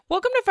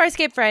Welcome to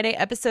Farscape Friday,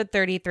 episode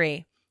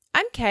 33.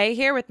 I'm Kay,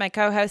 here with my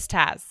co-host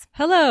Taz.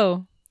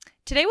 Hello.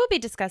 Today we'll be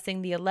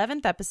discussing the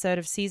 11th episode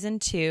of Season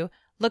 2,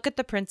 Look at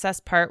the Princess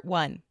Part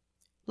 1.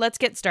 Let's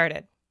get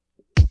started.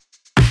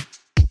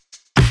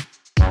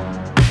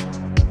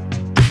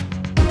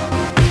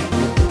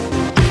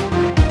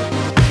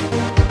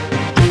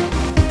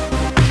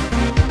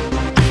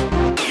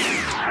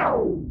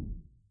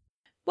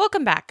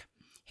 Welcome back.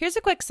 Here's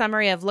a quick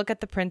summary of Look at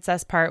the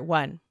Princess Part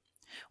 1.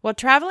 While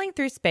traveling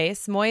through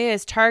space, Moya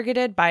is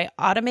targeted by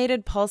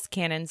automated pulse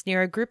cannons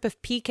near a group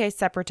of PK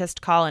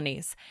separatist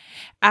colonies.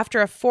 After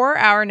a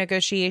 4-hour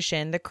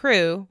negotiation, the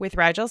crew, with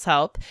Rigel's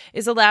help,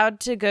 is allowed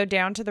to go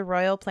down to the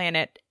royal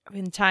planet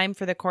in time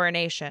for the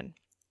coronation.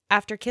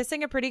 After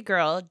kissing a pretty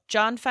girl,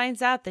 John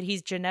finds out that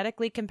he's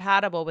genetically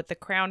compatible with the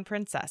crown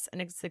princess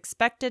and is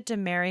expected to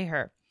marry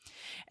her.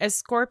 As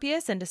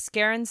Scorpius and a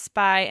Scaran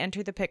spy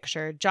enter the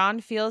picture,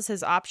 John feels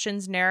his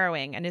options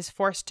narrowing and is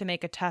forced to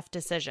make a tough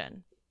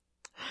decision.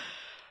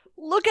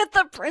 Look at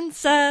the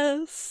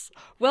princess!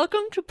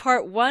 Welcome to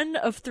part 1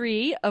 of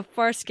 3 of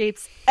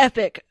Farscape's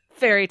epic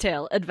fairy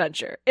tale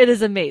adventure. It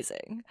is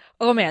amazing.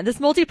 Oh man, this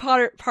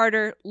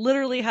multi-parter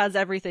literally has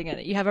everything in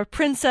it. You have a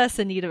princess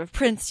in need of a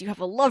prince, you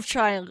have a love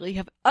triangle, you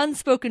have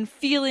unspoken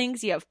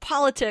feelings, you have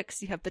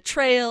politics, you have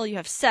betrayal, you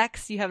have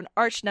sex, you have an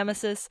arch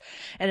nemesis,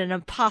 and an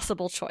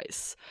impossible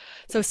choice.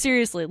 So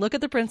seriously, Look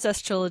at the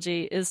Princess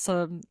trilogy is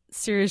some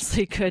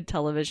seriously good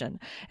television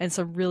and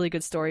some really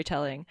good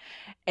storytelling.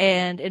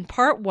 And in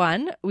part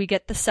 1, we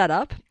get the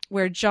setup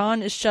where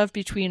John is shoved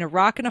between a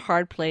rock and a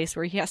hard place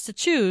where he has to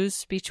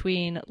choose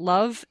between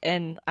love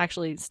and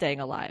actually staying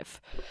alive.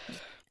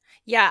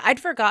 Yeah, I'd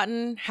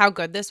forgotten how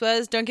good this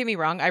was. Don't get me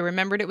wrong. I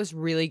remembered it was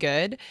really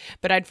good,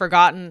 but I'd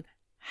forgotten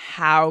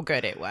how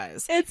good it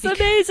was. It's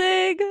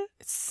amazing.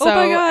 So oh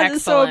my God, excellent.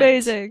 It's so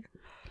amazing.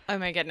 Oh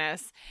my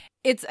goodness.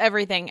 It's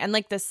everything. And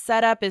like the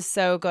setup is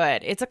so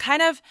good. It's a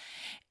kind of,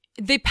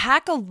 they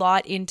pack a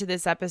lot into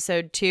this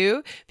episode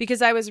too,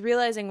 because I was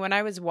realizing when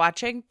I was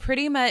watching,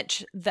 pretty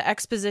much the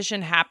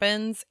exposition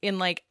happens in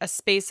like a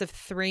space of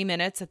 3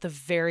 minutes at the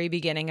very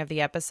beginning of the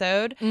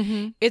episode.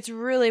 Mm-hmm. It's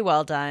really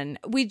well done.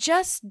 We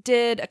just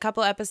did a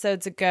couple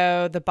episodes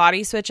ago, the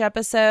body switch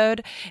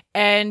episode.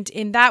 And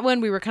in that one,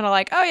 we were kind of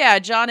like, oh yeah,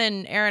 John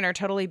and Aeryn are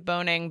totally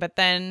boning. But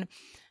then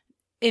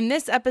in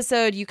this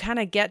episode, you kind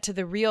of get to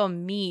the real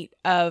meat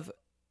of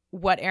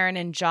what Aeryn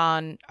and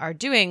John are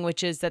doing,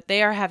 which is that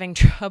they are having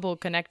trouble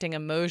connecting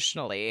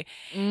emotionally.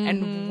 Mm-hmm.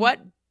 And what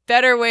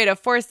better way to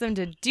force them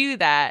to do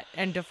that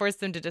and to force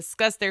them to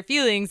discuss their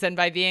feelings than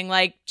by being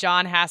like,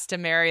 John has to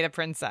marry the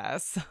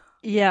princess.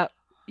 Yeah.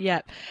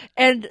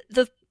 And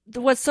the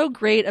what's so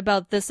great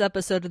about this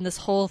episode and this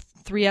whole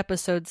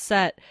 3-episode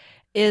set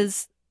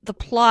is the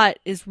plot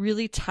is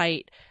really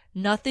tight.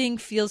 Nothing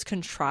feels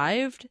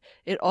contrived.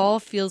 It all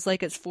feels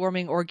like it's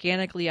forming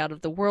organically out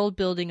of the world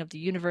building of the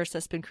universe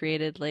that's been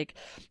created. Like,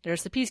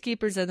 there's the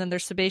peacekeepers and then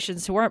there's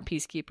Sebastians who aren't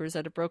peacekeepers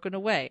that have broken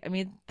away. I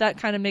mean, that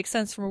kind of makes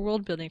sense from a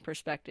world building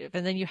perspective.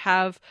 And then you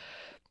have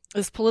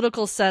this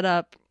political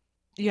setup.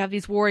 You have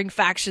these warring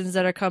factions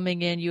that are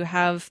coming in. You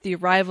have the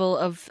arrival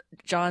of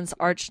John's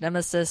arch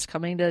nemesis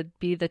coming to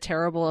be the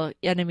terrible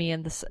enemy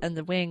and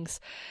the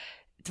wings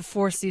to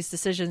force these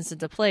decisions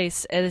into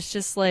place. And it's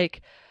just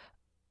like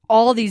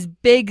all these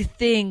big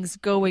things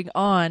going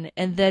on,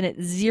 and then it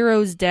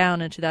zeroes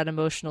down into that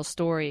emotional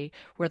story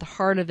where the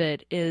heart of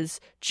it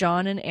is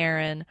John and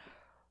Aeryn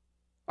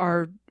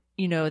are,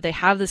 you know, they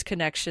have this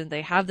connection,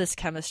 they have this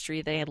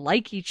chemistry, they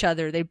like each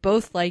other, they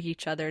both like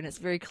each other, and it's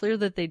very clear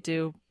that they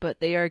do, but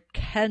they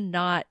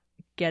cannot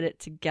get it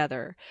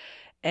together.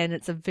 And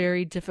it's a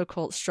very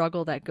difficult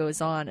struggle that goes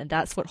on, and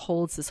that's what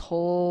holds this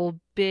whole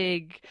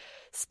big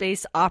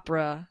space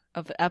opera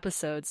of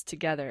episodes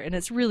together. And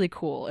it's really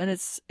cool, and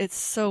it's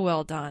so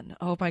well done.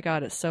 Oh my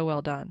God, it's so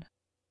well done.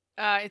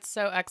 It's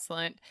so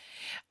excellent.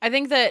 I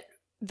think that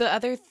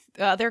the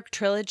other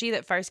trilogy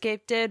that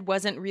Farscape did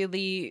wasn't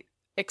really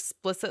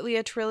explicitly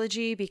a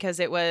trilogy because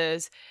it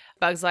was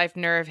Bug's Life,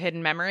 Nerve,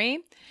 Hidden Memory.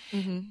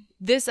 Mm-hmm.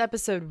 This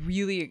episode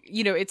really,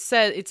 you know, it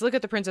said it's Look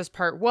at the Princess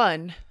Part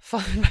 1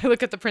 followed by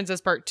Look at the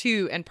Princess Part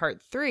 2 and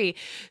Part 3.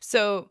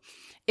 So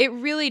it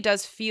really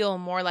does feel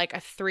more like a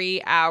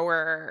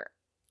 3-hour,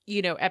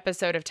 you know,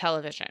 episode of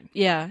television.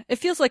 Yeah, it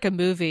feels like a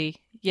movie.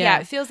 Yeah,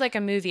 it feels like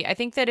a movie. I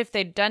think that if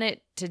they'd done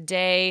it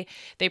today,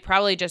 they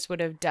probably just would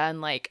have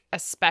done like a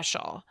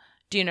special.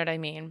 Do you know what I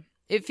mean?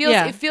 It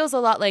feels a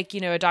lot like, you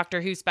know, a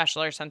Doctor Who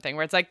special or something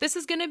where it's like, this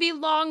is going to be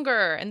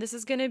longer and this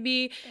is going to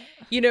be,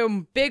 you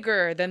know,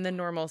 bigger than the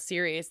normal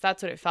series.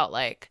 That's what it felt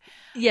like.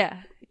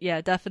 Yeah,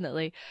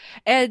 definitely.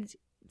 And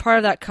part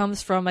of that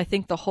comes from, I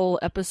think, the whole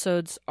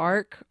episode's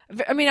arc.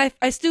 I mean,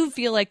 I still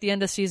feel like the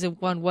end of season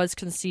 1 was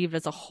conceived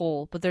as a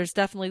whole, but there's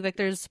definitely, like,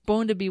 there's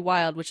Born to Be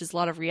Wild, which is a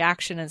lot of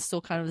reaction and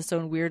still kind of its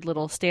own weird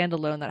little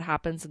standalone that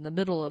happens in the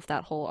middle of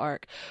that whole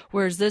arc.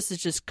 Whereas this is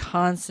just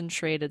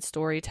concentrated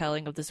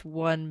storytelling of this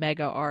one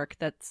mega arc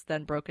that's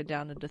then broken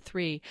down into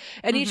 3.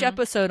 And each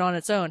episode on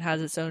its own has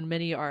its own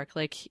mini arc.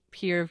 Like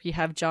here you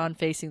have John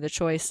facing the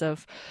choice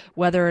of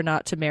whether or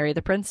not to marry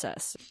the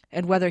princess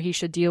and whether he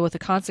should deal with the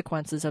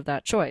consequences of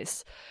that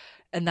choice.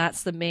 And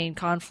that's the main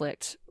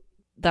conflict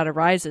that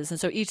arises. And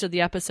so each of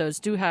the episodes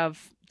do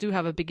have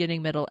a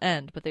beginning, middle,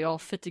 end, but they all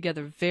fit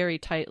together very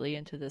tightly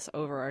into this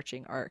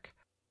overarching arc.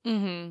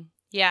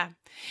 Yeah.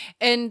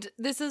 And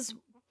this is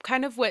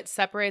kind of what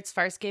separates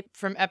Farscape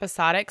from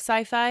episodic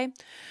sci-fi,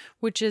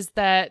 which is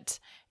that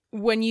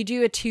when you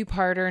do a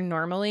 2-parter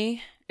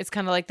normally, it's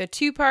kind of like the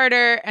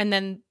 2-parter and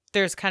then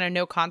there's kind of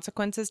no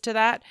consequences to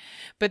that.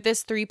 But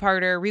this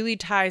 3-parter really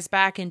ties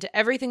back into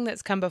everything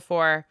that's come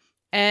before,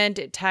 and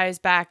it ties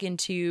back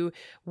into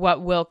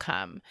what will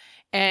come.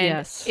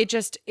 And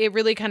it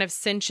really kind of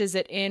cinches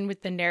it in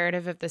with the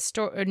narrative of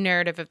the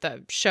narrative of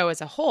the show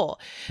as a whole.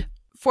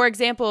 For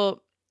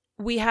example,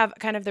 we have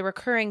kind of the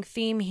recurring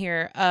theme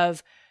here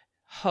of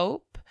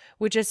hope,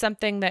 which is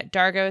something that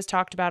Dargo has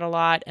talked about a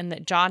lot and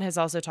that John has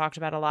also talked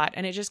about a lot.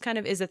 And it just kind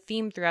of is a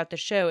theme throughout the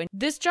show. And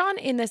this John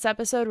in this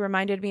episode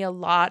reminded me a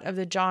lot of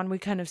the John we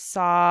kind of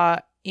saw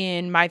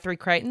in My Three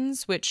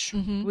Crichtons, which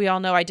we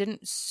all know I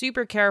didn't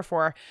super care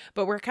for,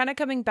 but we're kind of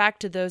coming back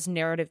to those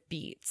narrative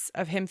beats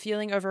of him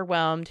feeling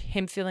overwhelmed,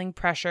 him feeling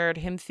pressured,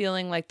 him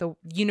feeling like the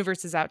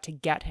universe is out to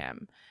get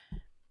him.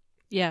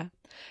 Yeah.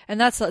 And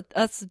that's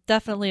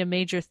definitely a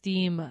major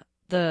theme.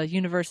 The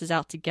universe is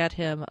out to get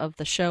him of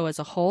the show as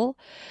a whole.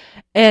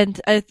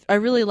 And I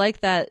really like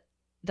that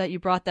you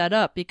brought that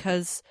up,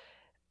 because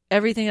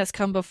everything that's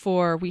come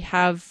before, we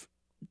have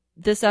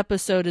this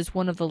episode is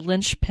one of the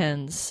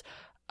linchpins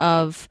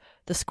of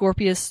the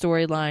Scorpius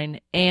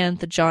storyline and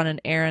the John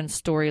and Aeryn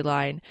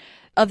storyline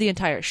of the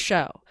entire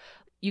show.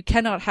 You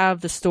cannot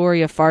have the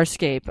story of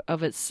Farscape,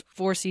 of its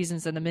 4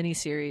 seasons and a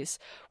miniseries,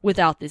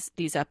 without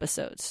these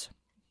episodes.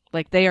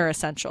 Like, they are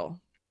essential.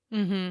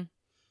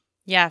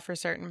 Yeah, for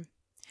certain.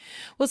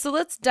 Well, so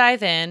let's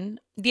dive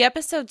in. The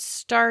episode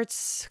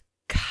starts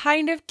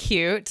kind of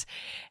cute.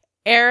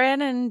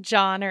 Aeryn and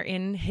John are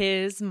in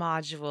his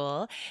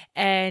module,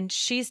 and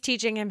she's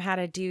teaching him how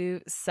to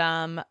do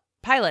some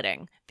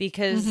piloting,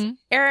 because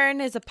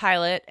Aeryn is a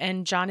pilot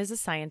and John is a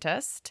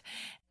scientist.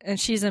 And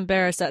she's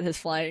embarrassed at his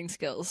flying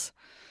skills.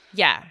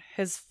 Yeah,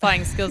 his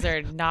flying skills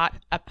are not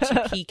up to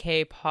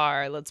PK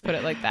par. Let's put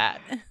it like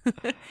that.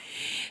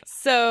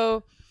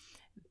 So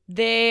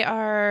they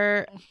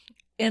are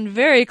in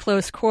very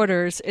close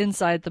quarters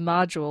inside the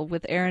module,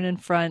 with Aeryn in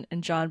front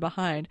and John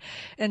behind.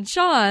 And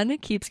John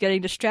keeps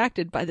getting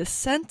distracted by the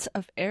scent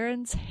of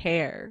Aeryn's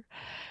hair,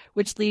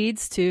 which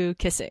leads to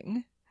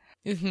kissing.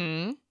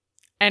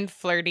 And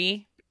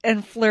flirty.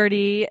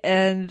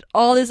 And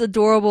all these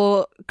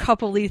adorable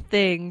coupley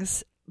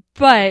things.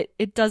 But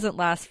it doesn't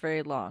last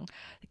very long.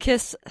 The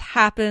kiss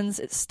happens,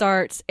 it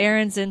starts,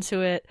 Aaron's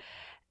into it,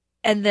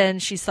 and then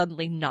she's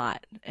suddenly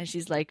not. And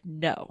she's like,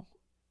 no.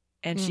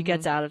 And she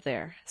gets out of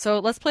there. So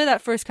let's play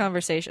that first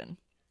conversation.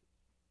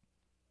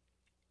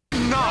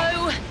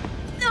 No!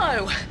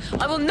 No!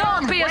 I will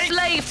not be a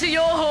slave to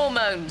your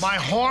hormones! My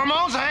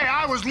hormones? Hey,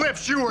 I was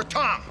lips, you were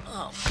tongue.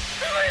 Oh.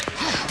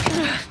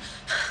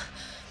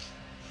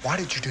 Why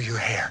did you do your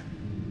hair?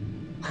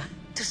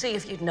 To see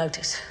if you'd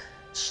notice.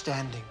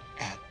 Standing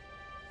at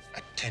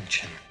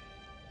attention.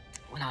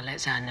 Well, I'll let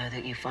Zan know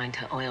that you find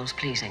her oils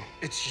pleasing.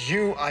 It's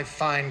you I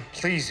find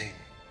pleasing.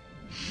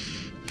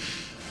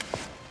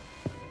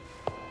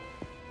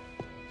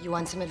 You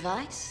want some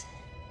advice?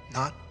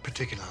 Not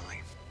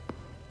particularly.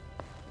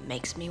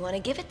 Makes me want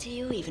to give it to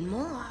you even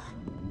more.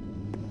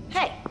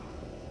 Hey,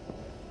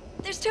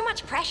 there's too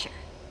much pressure.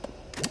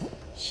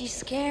 She's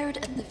scared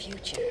of the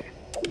future.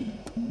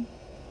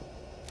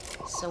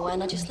 So why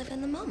not just live in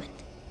the moment?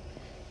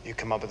 You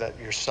come up with that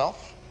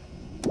yourself?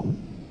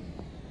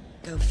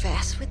 Go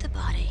fast with the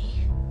body,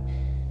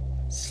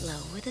 slow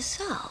with the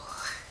soul.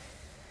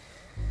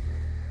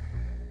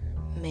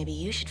 Maybe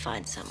you should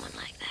find someone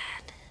like that.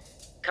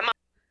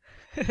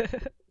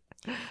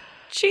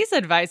 Chi's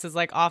advice is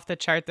like off the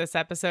chart this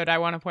episode, I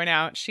want to point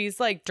out. She's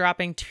like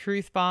dropping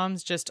truth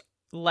bombs just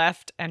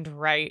left and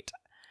right.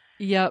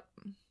 Yep.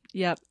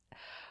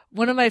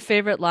 One of my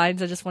favorite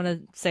lines, I just want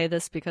to say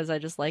this because I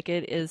just like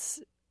it,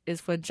 is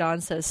when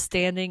John says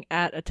standing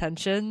at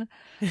attention.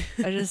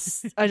 I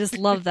just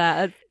love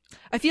that.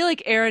 I feel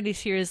like Aeryn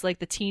here is like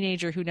the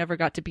teenager who never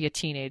got to be a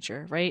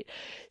teenager, right?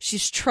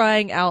 She's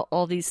trying out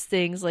all these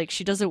things. Like,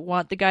 she doesn't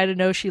want the guy to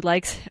know she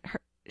likes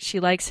she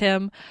likes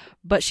him,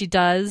 but she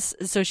does.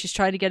 So she's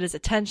trying to get his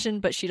attention,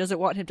 but she doesn't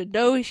want him to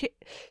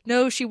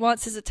know she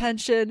wants his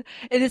attention.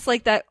 And it's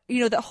like that,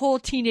 that whole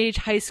teenage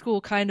high school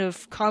kind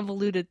of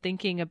convoluted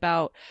thinking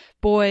about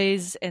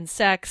boys and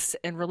sex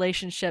and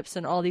relationships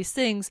and all these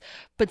things,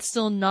 but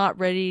still not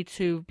ready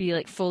to be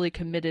like fully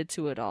committed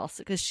to it all.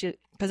 Because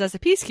as a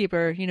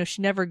peacekeeper,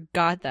 she never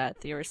got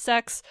that. There was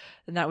sex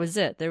and that was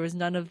it. There was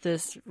none of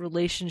this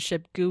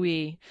relationship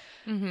gooey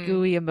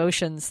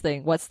emotions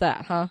thing. What's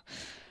that, huh?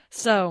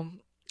 So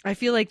I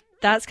feel like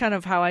that's kind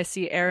of how I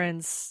see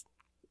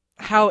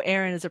how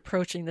Aeryn is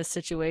approaching this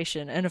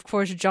situation. And of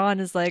course,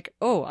 John is like,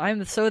 oh,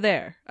 I'm so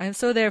there. I'm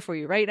so there for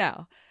you right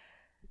now.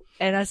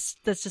 And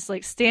that's just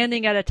like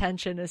standing at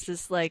attention. Is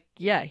just like,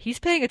 yeah, he's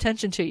paying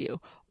attention to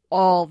you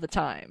all the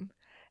time.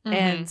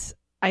 And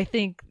I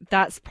think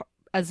that's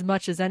as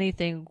much as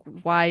anything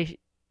why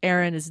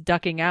Aeryn is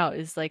ducking out,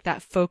 is like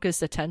that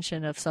focused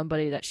attention of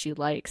somebody that she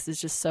likes is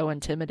just so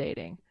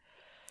intimidating.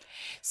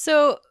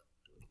 So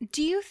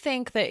do you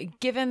think that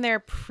given their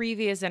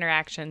previous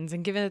interactions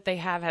and given that they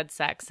have had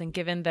sex and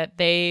given that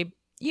they,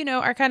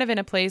 are kind of in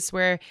a place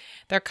where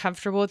they're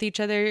comfortable with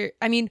each other,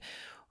 I mean,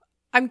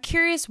 I'm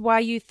curious why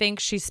you think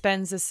she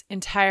spends this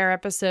entire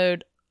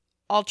episode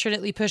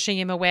alternately pushing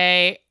him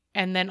away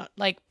and then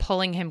like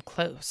pulling him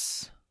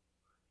close?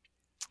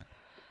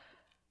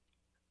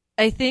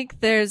 I think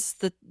there's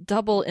the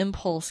double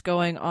impulse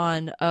going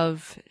on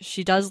of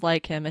she does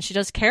like him and she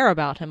does care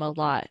about him a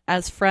lot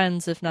as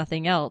friends, if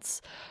nothing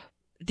else.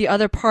 The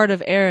other part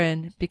of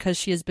Aeryn, because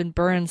she has been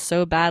burned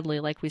so badly,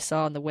 like we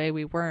saw in The Way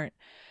We Weren't,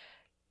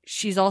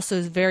 she's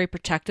also very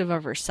protective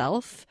of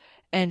herself,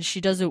 and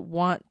she doesn't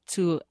want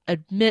to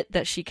admit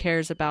that she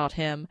cares about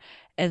him.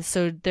 And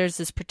so there's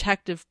this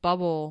protective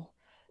bubble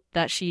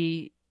that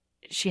she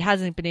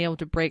hasn't been able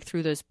to break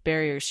through those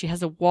barriers. She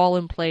has a wall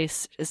in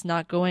place, is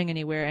not going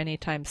anywhere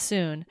anytime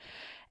soon.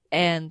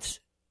 And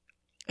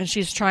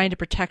she's trying to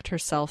protect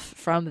herself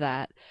from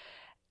that.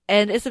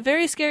 And it's a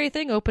very scary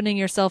thing, opening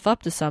yourself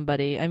up to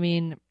somebody. I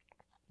mean,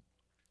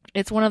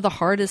 it's one of the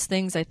hardest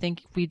things I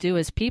think we do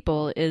as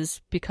people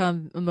is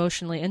become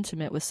emotionally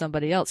intimate with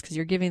somebody else, because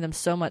you're giving them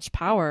so much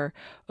power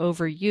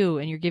over you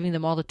and you're giving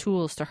them all the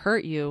tools to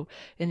hurt you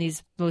in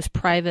these most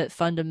private,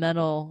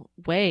 fundamental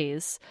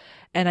ways.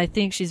 And I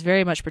think she's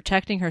very much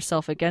protecting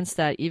herself against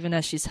that, even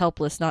as she's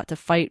helpless not to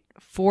fight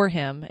for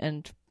him,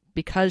 and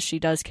because she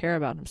does care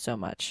about him so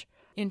much.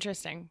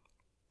 Interesting.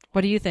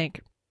 What do you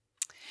think?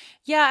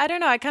 Yeah, I don't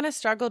know. I kind of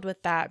struggled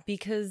with that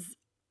because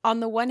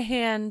on the one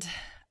hand,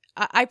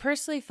 I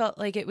personally felt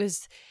like it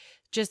was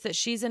just that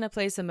she's in a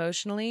place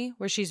emotionally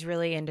where she's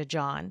really into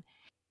John,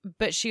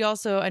 but she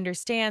also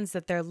understands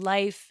that their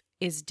life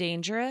is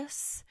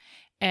dangerous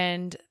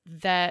and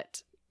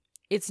that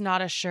it's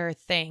not a sure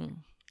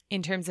thing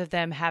in terms of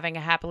them having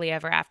a happily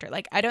ever after.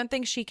 Like, I don't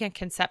think she can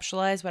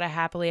conceptualize what a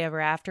happily ever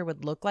after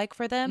would look like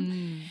for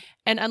them.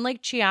 And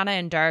unlike Chiana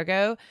and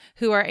Dargo,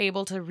 who are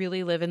able to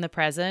really live in the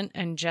present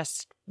and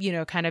just,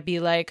 kind of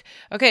be like,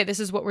 okay, this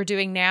is what we're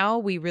doing now.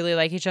 We really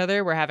like each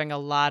other. We're having a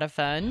lot of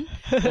fun.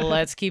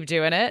 Let's keep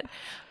doing it.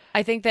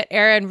 I think that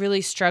Aeryn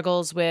really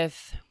struggles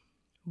with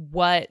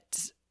what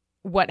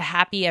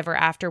happy ever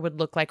after would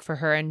look like for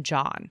her and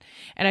John.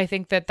 And I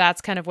think that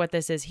that's kind of what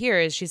this is here,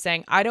 is she's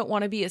saying, I don't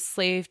want to be a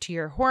slave to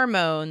your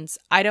hormones.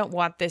 I don't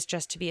want this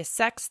just to be a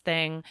sex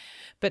thing.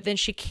 But then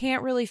she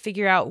can't really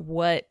figure out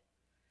what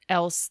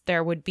else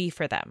there would be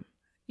for them.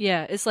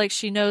 Yeah, it's like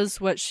she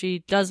knows what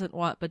she doesn't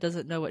want, but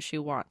doesn't know what she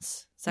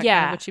wants. Is that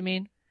kind of what you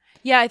mean?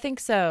 Yeah, I think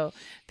so.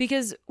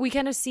 Because we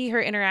kind of see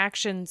her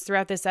interactions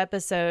throughout this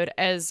episode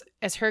as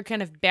her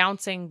kind of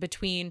bouncing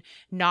between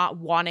not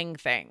wanting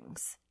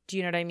things. Do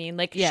you know what I mean?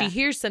 Like, she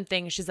hears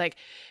something, she's like,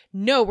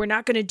 no, we're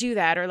not going to do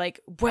that. Or like,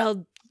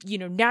 well,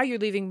 now you're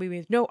leaving me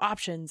with no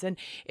options. And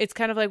it's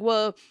kind of like,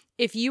 well,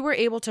 if you were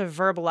able to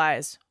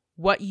verbalize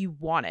what you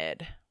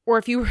wanted, or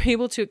if you were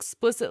able to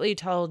explicitly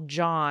tell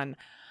John,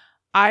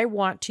 I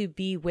want to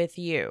be with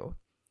you,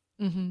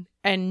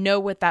 and know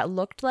what that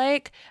looked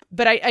like.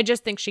 But I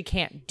just think she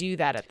can't do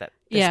that at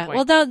this point.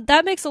 Well,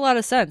 that makes a lot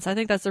of sense. I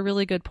think that's a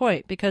really good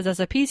point, because as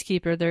a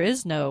peacekeeper, there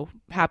is no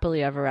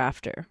happily ever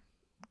after.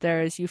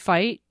 There's, you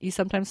fight, you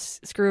sometimes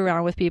screw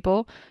around with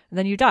people, and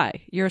then you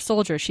die. You're a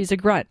soldier. She's a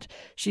grunt.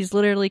 She's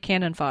literally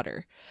cannon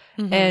fodder.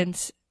 And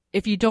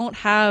if you don't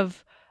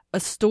have a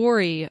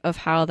story of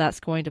how that's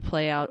going to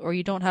play out, or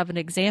you don't have an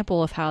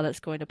example of how that's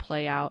going to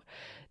play out,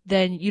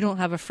 then you don't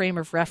have a frame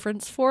of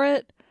reference for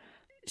it.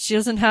 She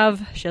doesn't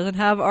have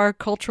our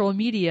cultural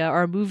media,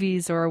 our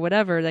movies or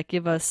whatever that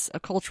give us a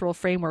cultural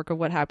framework of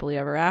what happily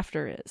ever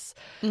after is.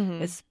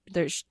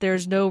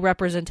 There's no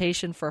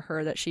representation for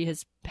her that she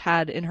has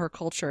had in her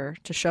culture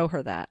to show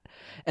her that.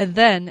 And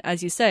then,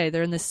 as you say,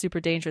 they're in this super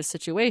dangerous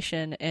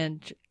situation,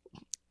 and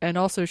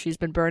also she's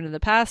been burned in the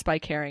past by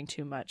caring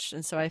too much.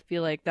 And so I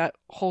feel like that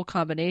whole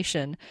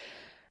combination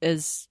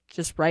is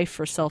just rife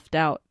for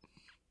self-doubt.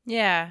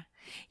 Yeah.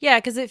 Yeah,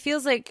 because it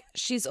feels like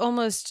she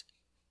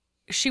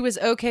was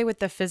okay with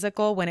the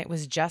physical when it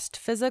was just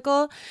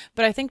physical.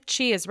 But I think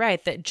she is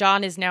right that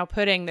John is now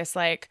putting this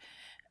like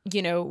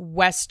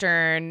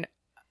Western,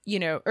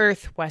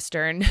 Earth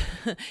Western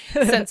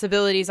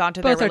sensibilities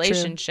onto their Both are true.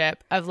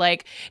 relationship of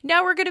like,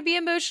 now we're going to be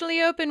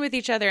emotionally open with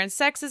each other and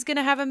sex is going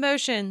to have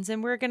emotions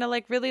and we're going to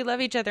like really love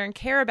each other and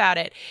care about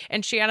it.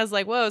 And Shiana's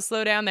like, whoa,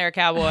 slow down there,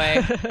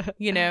 cowboy,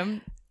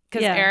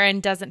 because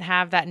Aeryn doesn't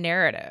have that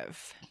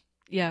narrative.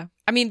 Yeah.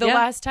 I mean, the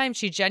last time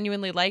she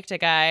genuinely liked a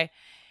guy,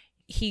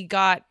 he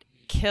got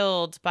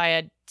killed by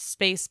a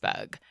space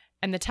bug.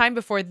 And the time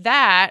before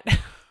that,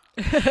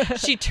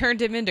 she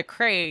turned him into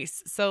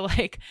Crace. So,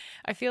 like,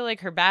 I feel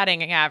like her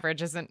batting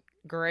average isn't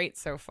great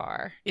so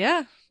far.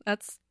 Yeah,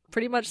 that's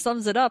pretty much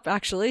sums it up,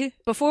 actually.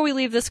 Before we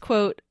leave this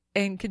quote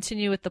and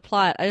continue with the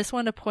plot, I just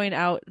want to point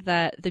out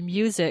that the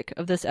music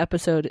of this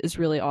episode is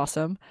really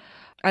awesome.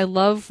 I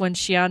love when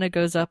Shiana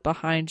goes up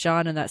behind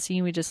John in that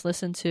scene we just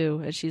listened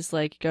to, and she's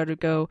like, you got to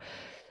go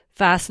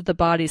fast with the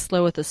body,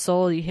 slow with the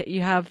soul.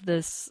 You have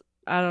this,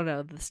 I don't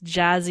know, this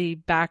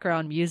jazzy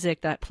background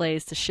music that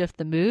plays to shift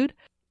the mood.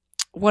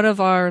 One of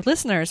our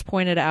listeners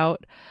pointed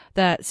out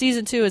that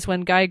season 2 is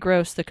when Guy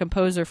Gross, the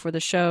composer for the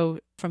show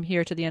from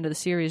here to the end of the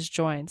series,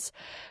 joins,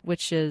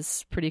 which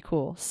is pretty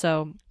cool.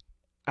 So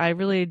I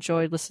really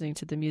enjoyed listening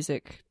to the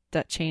music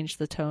that changed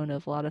the tone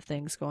of a lot of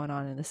things going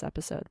on in this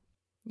episode.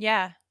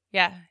 Yeah,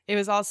 it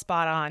was all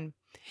spot on.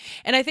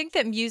 And I think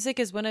that music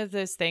is one of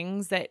those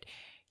things that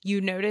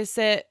you notice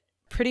it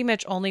pretty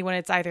much only when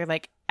it's either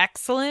like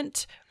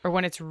excellent or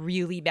when it's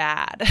really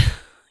bad.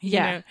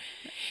 Yeah.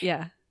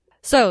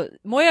 So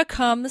Moya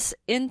comes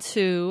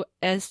into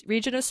a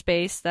region of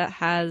space that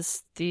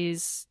has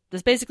there's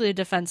basically a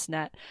defense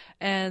net,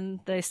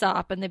 and they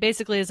stop, and they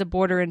basically is a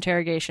border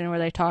interrogation where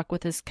they talk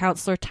with his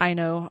counselor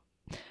Tyno,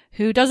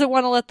 who doesn't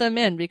want to let them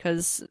in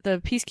because the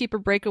peacekeeper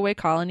breakaway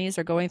colonies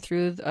are going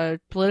through a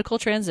political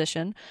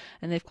transition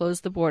and they've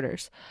closed the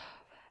borders.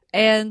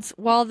 And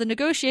while the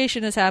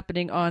negotiation is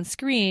happening on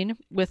screen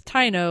with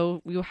Tyno,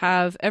 you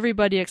have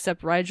everybody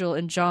except Rigel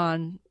and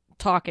John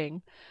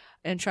talking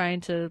and trying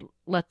to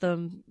let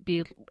them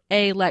be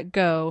let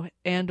go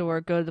and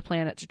or go to the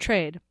planet to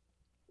trade.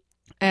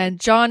 And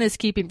John is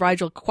keeping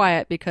Rigel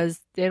quiet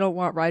because they don't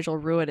want Rigel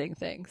ruining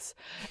things.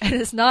 And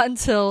it's not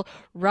until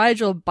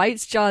Rigel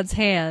bites John's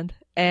hand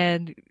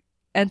and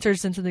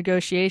enters into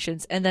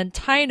negotiations, and then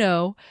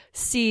Tyno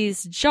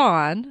sees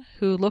John,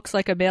 who looks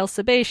like a male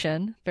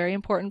Sebastian, very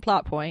important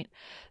plot point,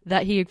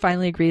 that he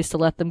finally agrees to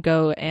let them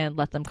go and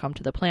let them come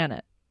to the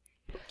planet.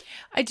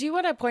 I do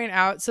want to point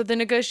out, so the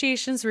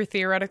negotiations were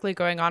theoretically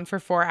going on for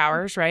 4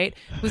 hours, right?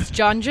 Was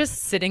John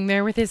just sitting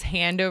there with his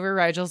hand over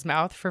Rigel's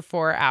mouth for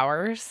 4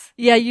 hours?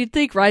 Yeah, you'd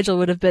think Rigel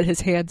would have bit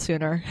his hand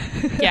sooner.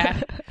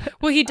 Yeah.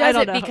 Well, he does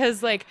it know.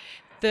 because, like,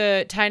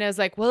 the Tyno's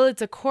like, well,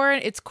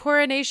 it's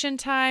coronation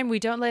time. We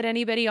don't let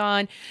anybody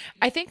on.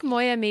 I think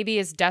Moya maybe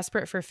is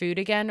desperate for food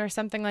again or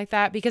something like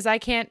that, because I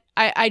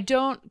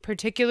don't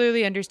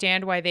particularly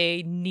understand why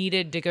they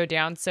needed to go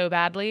down so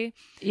badly.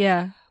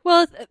 Yeah.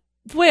 Well,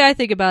 the way I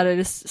think about it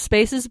is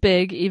space is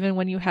big, even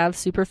when you have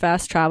super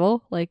fast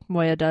travel like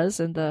Moya does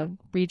and the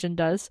region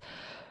does.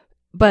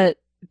 But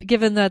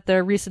given that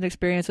their recent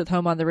experience with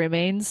Home on the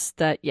Remains,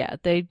 that, yeah,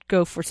 they'd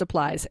go for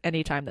supplies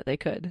anytime that they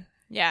could.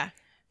 Yeah.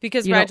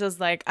 Because Rigel's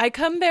like, I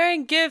come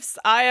bearing gifts.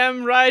 I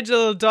am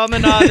Rigel,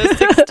 Domina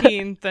the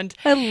 16th. And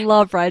I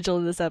love Rigel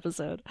in this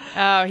episode.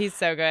 Oh, he's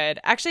so good.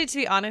 Actually, to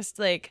be honest,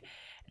 like,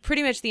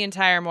 pretty much the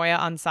entire Moya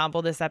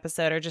ensemble this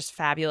episode are just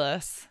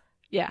fabulous.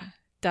 Yeah,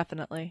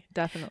 definitely.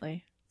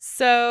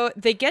 So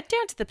they get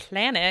down to the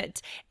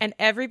planet, and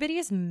everybody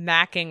is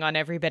macking on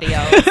everybody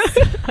else.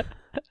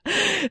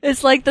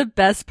 It's like the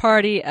best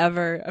party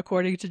ever,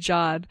 according to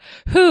John,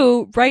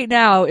 who right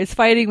now is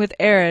fighting with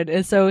Aeryn.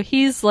 And so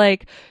he's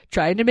like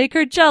trying to make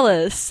her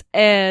jealous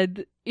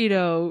and,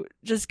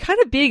 just kind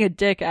of being a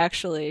dick,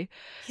 actually.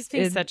 He's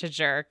being such a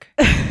jerk.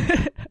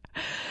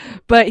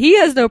 But he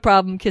has no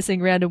problem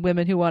kissing random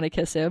women who want to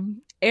kiss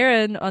him.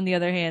 Aeryn, on the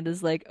other hand,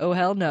 is like, oh,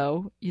 hell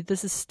no.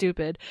 This is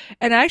stupid.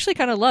 And I actually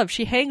kind of love,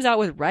 she hangs out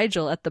with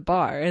Rigel at the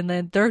bar, and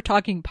then they're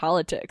talking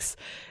politics.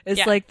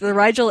 It's like the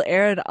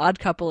Rigel-Aeryn odd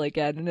couple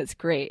again, and it's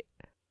great.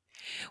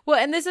 Well,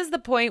 and this is the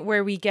point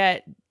where we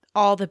get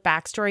all the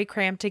backstory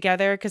cramped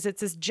together, because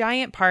it's this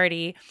giant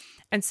party.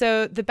 And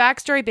so the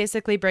backstory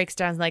basically breaks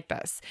down like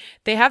this.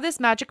 They have this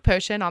magic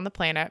potion on the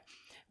planet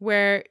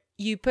where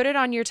you put it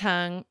on your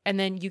tongue and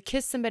then you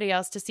kiss somebody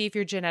else to see if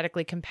you're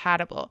genetically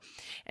compatible.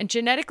 And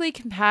genetically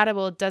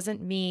compatible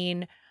doesn't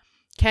mean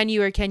can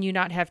you or can you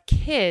not have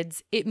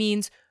kids. It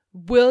means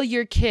will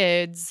your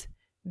kids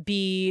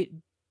be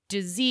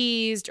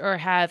diseased or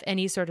have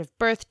any sort of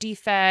birth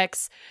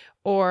defects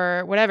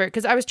or whatever.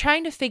 Because I was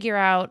trying to figure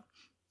out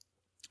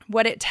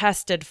what it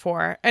tested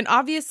for. And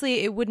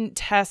obviously it wouldn't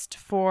test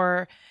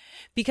for,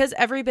 because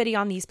everybody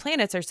on these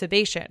planets are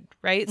Sebastian,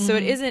 right? Mm-hmm. So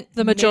it isn't...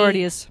 The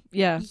majority is,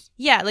 yeah.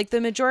 Yeah, like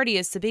the majority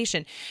is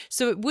Sebastian.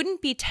 So it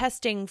wouldn't be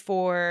testing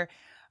for,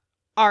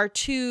 are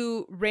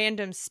two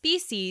random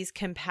species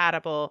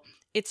compatible?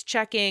 It's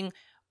checking,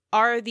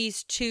 are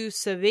these two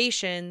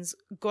Sebastians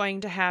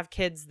going to have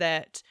kids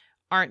that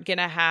aren't going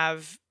to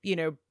have,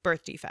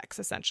 birth defects,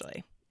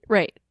 essentially?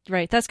 Right.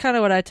 Right. That's kind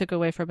of what I took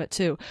away from it,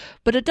 too.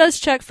 But it does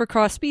check for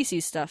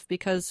cross-species stuff,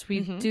 because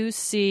we do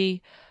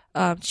see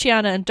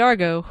Chiana and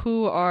Dargo,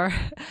 who are,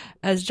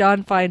 as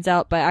John finds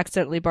out by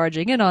accidentally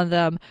barging in on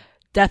them,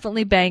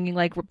 definitely banging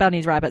like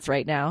bunnies rabbits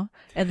right now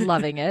and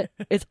loving it.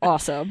 It's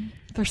awesome.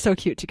 They're so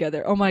cute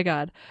together. Oh my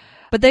God.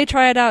 But they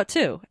try it out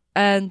too.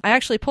 And I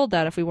actually pulled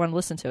that if we want to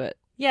listen to it.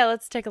 Yeah,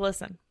 let's take a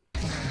listen.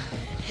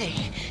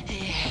 Hey.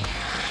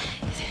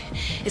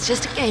 It's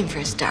just a game for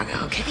us,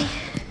 Dargo, okay?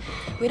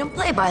 We don't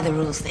play by the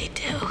rules they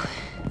do.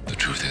 The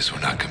truth is, we're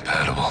not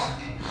compatible.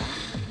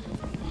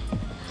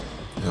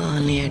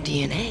 Only our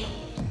DNA.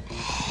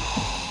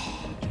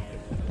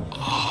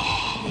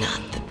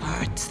 Not the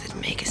parts that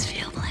make us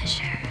feel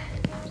pleasure.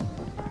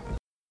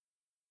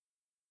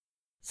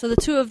 So the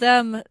two of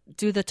them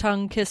do the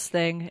tongue kiss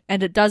thing,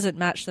 and it doesn't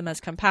match them as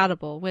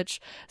compatible,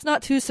 which is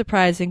not too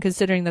surprising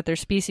considering that their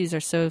species are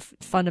so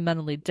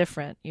fundamentally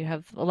different. You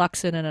have a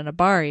Luxon and an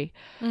Abari.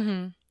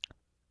 Mm-hmm.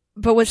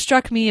 But what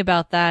struck me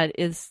about that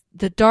is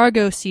that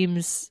Dargo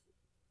seems,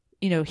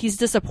 he's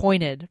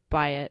disappointed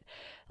by it.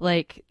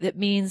 Like, it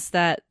means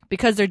that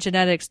because their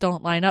genetics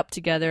don't line up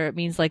together, it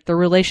means like the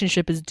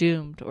relationship is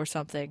doomed or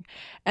something.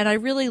 And I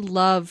really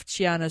love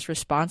Chiana's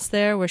response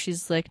there, where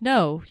she's like,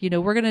 no,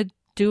 we're going to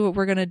do what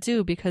we're going to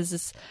do, because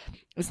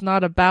it's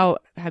not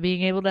about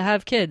being able to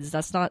have kids.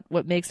 That's not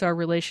what makes our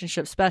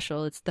relationship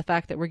special. It's the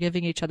fact that we're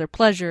giving each other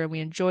pleasure and we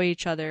enjoy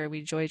each other and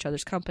we enjoy each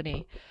other's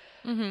company.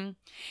 Mm-hmm.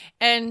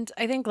 And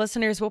I think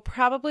listeners will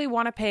probably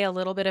want to pay a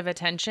little bit of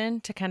attention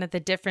to kind of the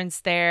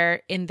difference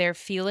there in their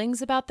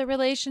feelings about the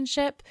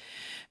relationship,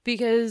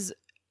 because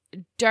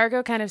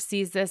Dargo kind of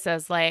sees this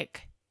as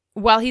like,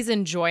 while he's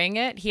enjoying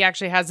it, he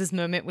actually has this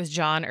moment with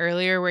John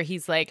earlier where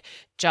he's like,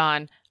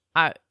 John,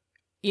 my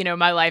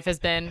life has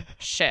been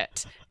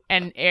shit,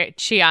 and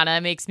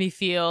Chiana makes me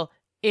feel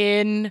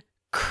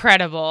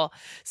incredible,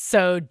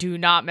 so do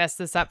not mess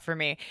this up for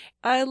me.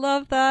 I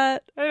love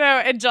that. I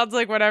know. And John's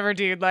like, whatever,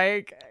 dude,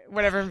 like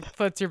whatever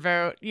floats your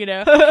boat,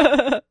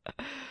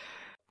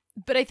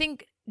 But I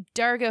think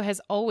Dargo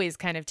has always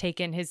kind of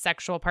taken his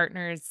sexual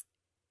partners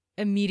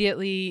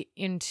immediately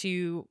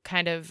into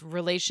kind of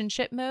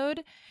relationship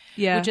mode,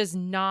 which is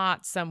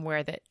not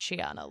somewhere that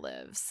Chiana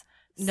lives.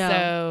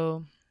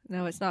 No,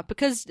 it's not,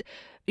 because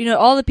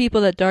all the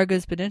people that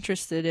Dargo's been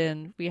interested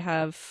in, we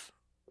have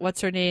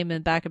what's her name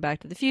in Back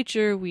to the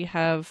Future, we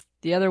have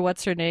the other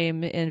what's her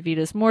name in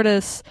Vitas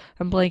Mortis.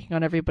 I'm blanking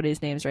on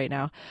everybody's names right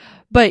now,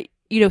 but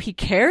he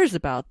cares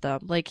about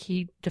them. Like,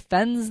 he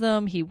defends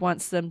them. He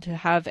wants them to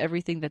have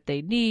everything that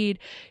they need.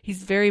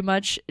 He's very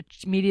much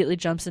immediately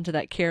jumps into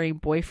that caring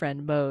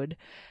boyfriend mode.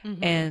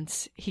 Mm-hmm.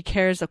 And he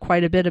cares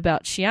quite a bit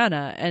about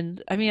Chiana.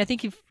 And I mean, I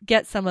think you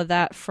get some of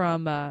that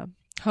from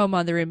Home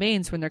on the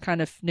Remains, when they're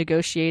kind of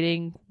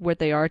negotiating what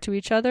they are to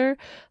each other.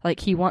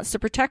 Like, he wants to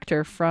protect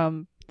her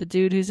from the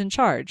dude who's in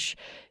charge.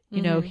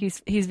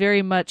 He's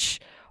very much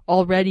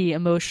already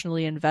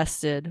emotionally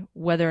invested,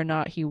 whether or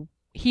not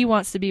he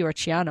wants to be or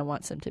Chiana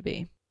wants him to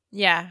be.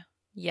 Yeah,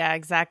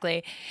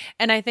 exactly.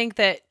 And I think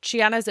that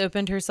Chiana's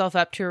opened herself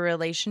up to a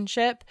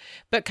relationship,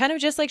 but kind of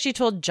just like she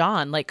told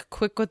John, like,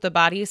 quick with the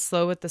body,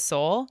 slow with the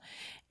soul.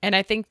 And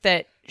I think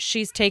that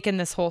she's taken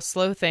this whole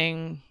slow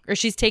thing, or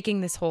she's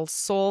taking this whole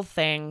soul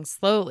thing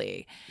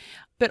slowly.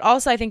 But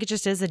also I think it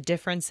just is a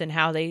difference in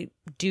how they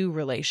do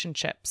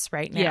relationships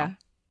right now.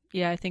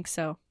 Yeah, I think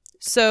so.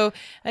 So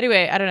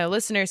anyway, I don't know,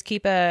 listeners,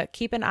 keep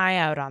an eye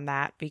out on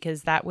that,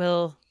 because that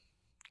will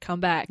come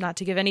back. Not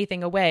to give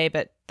anything away,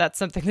 but that's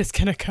something that's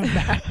going to come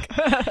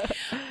back.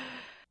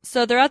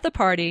 So they're at the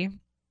party,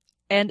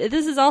 and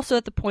this is also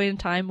at the point in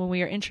time when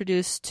we are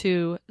introduced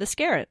to the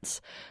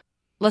Scarens.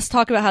 Let's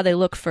talk about how they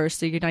look first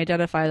so you can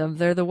identify them.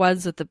 They're the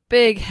ones with the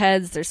big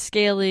heads. They're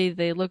scaly.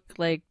 They look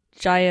like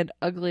giant,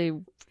 ugly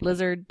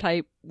lizard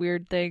type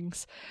weird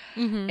things.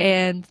 Mm-hmm.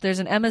 And there's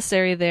an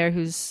emissary there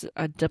who's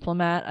a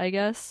diplomat, I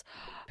guess,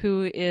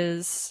 who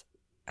is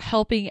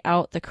helping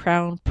out the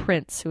crown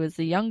prince, who is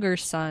the younger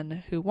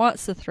son who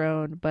wants the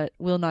throne but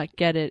will not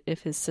get it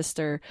if his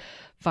sister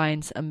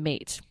finds a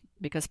mate.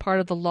 Because part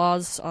of the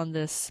laws on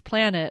this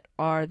planet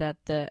are that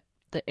the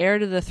heir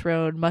to the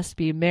throne must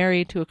be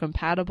married to a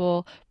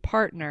compatible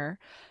partner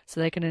so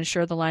they can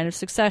ensure the line of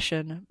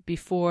succession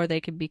before they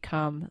can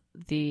become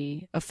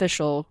the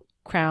official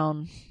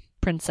crown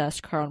princess,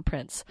 crown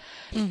prince.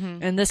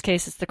 Mm-hmm. In this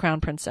case, it's the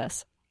crown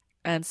princess.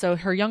 And so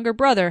her younger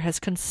brother has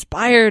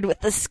conspired with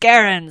the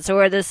Scarens, who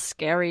are this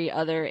scary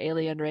other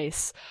alien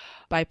race,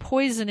 by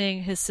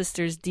poisoning his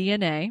sister's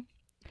DNA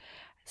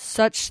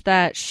such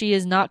that she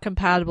is not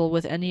compatible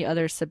with any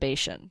other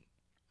Sebacean.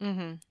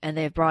 Mm-hmm. And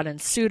they've brought in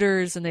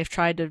suitors, and they've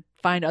tried to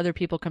find other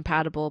people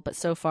compatible, but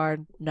so far,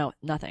 no,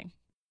 nothing.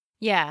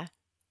 Yeah,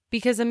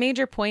 because a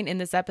major point in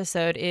this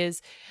episode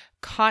is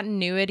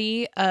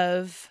continuity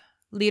of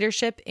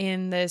leadership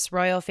in this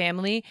royal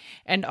family,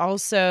 and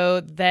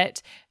also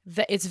that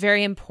it's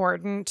very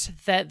important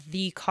that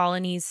the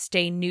colonies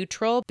stay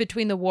neutral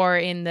between the war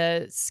in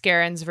the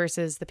Scarens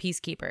versus the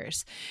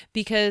peacekeepers,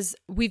 because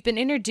we've been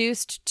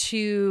introduced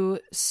to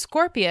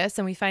Scorpius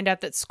and we find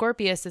out that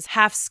Scorpius is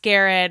half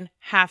Scaren,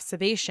 half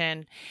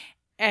Sabatian,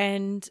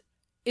 and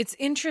it's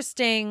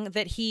interesting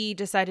that he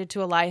decided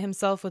to ally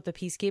himself with the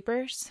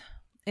peacekeepers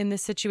in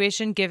this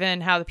situation, given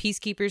how the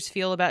peacekeepers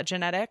feel about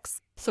genetics.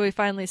 So we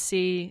finally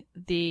see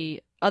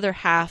the other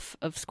half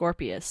of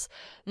Scorpius,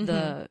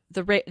 the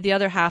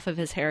other half of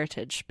his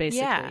heritage,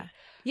 basically.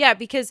 Yeah,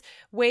 because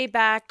way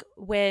back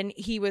when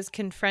he was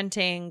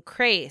confronting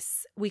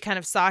Crace, we kind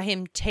of saw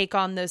him take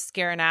on those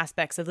Scarran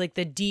aspects of like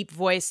the deep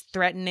voice,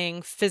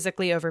 threatening,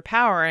 physically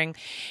overpowering.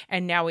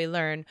 And now we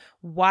learn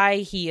why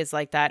he is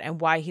like that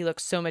and why he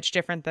looks so much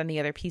different than the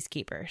other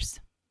peacekeepers.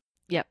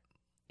 Yep.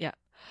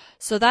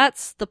 So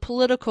that's the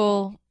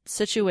political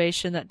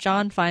situation that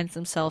John finds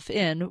himself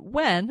in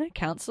when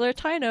Counselor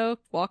Tyno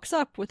walks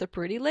up with a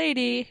pretty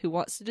lady who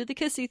wants to do the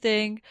kissy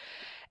thing.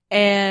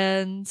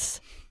 And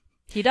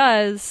he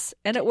does,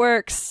 and it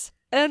works.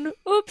 And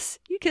oops,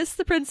 you kissed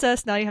the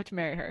princess. Now you have to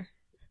marry her.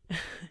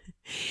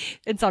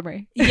 In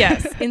summary.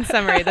 Yes, in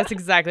summary, that's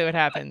exactly what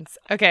happens.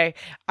 Okay,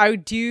 I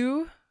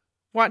do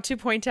want to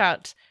point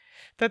out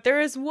that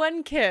there is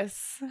one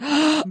kiss.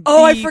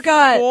 I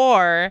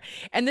forgot.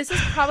 And this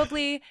is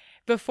probably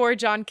before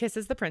John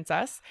kisses the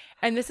princess.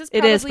 And this is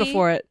probably it is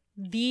before it.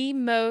 The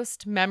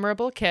most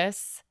memorable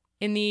kiss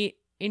in the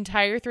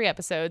entire 3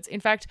 episodes. In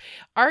fact,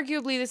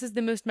 arguably, this is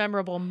the most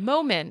memorable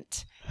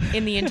moment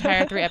in the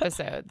entire 3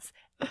 episodes.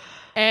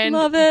 And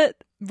love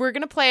it. We're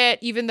going to play it,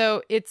 even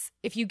though if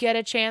you get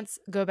a chance,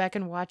 go back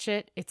and watch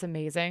it. It's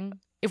amazing.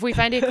 If we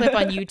find a clip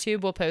on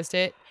YouTube, we'll post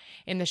it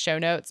in the show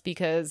notes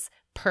because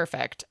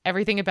perfect.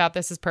 Everything about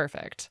this is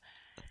perfect.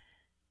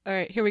 All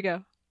right, here we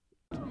go.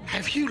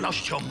 Have you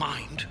lost your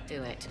mind?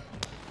 Do it.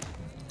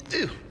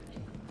 Ew.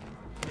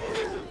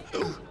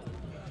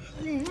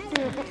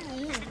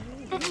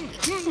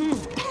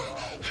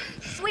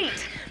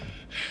 Sweet.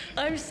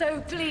 I'm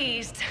so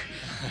pleased.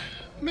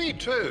 Me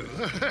too.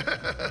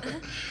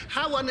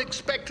 How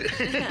unexpected.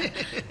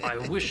 I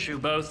wish you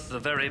both the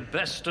very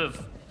best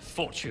of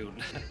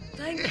fortune.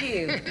 Thank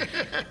you.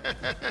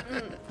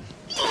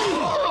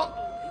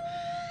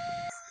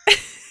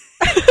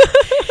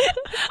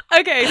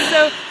 Okay,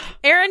 so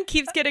Aeryn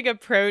keeps getting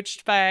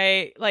approached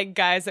by like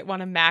guys that want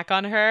to mac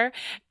on her,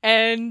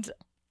 and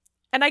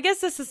I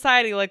guess the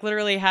society like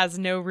literally has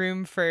no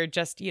room for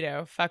just, you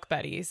know, fuck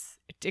buddies.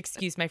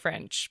 Excuse my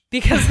French,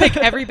 because like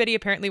everybody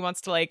apparently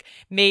wants to like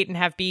mate and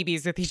have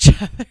babies with each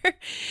other.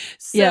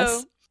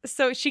 Yes.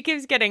 So she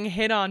keeps getting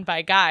hit on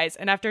by guys,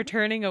 and after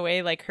turning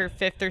away like her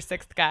 5th or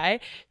 6th guy,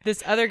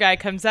 this other guy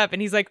comes up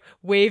and he's like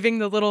waving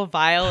the little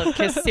vial of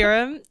kiss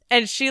serum,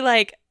 and she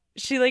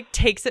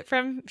takes it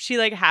from, she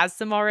like has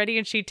some already,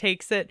 and she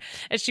takes it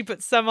and she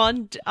puts some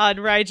on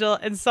Rigel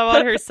and some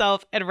on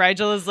herself, and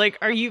Rigel is like,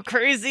 "Are you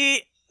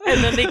crazy?"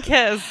 And then they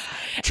kiss.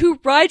 To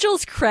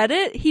Rigel's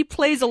credit, he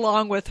plays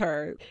along with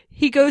her.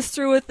 He goes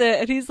through with it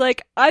and he's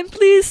like, "I'm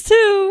pleased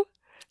too."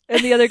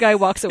 And the other guy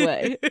walks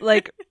away,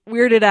 like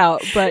weirded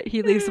out, but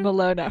he leaves him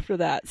alone after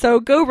that. So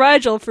go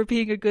Rigel for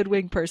being a good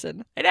wing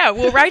person. I know.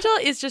 Well, Rigel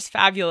is just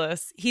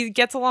fabulous. He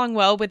gets along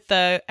well with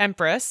the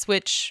Empress,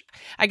 which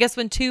I guess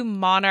when 2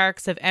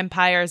 monarchs of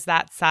empires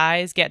that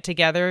size get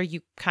together,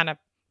 you kind of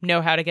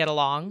know how to get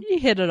along. He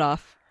hit it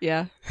off.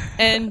 Yeah.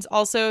 And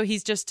also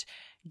he's just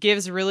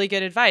gives really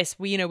good advice.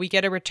 We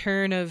get a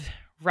return of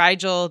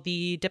Rigel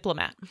the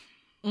diplomat.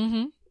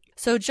 Mm-hmm.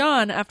 So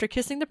John, after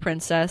kissing the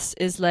princess,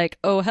 is like,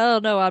 "Oh,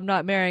 hell no, I'm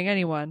not marrying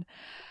anyone."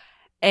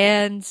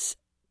 And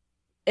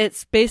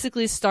it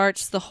basically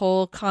starts the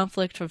whole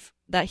conflict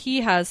that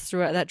he has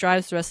throughout, that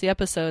drives the rest of the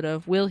episode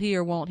of will he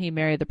or won't he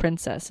marry the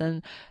princess?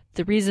 And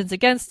the reasons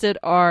against it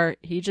are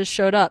he just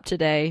showed up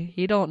today.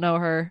 He don't know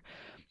her.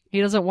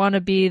 He doesn't want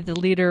to be the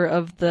leader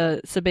of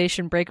the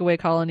Sabatian breakaway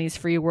colonies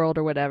free world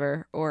or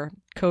whatever, or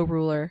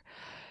co-ruler.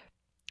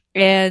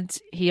 And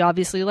he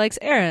obviously likes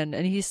Aeryn,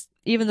 and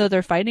even though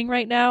they're fighting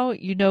right now,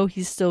 you know,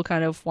 he still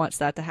kind of wants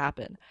that to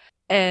happen.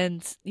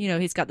 And, you know,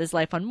 he's got this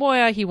life on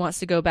Moya. He wants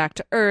to go back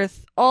to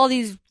Earth. All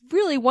these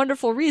really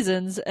wonderful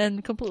reasons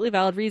and completely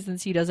valid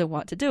reasons he doesn't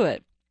want to do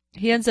it.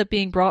 He ends up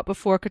being brought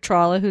before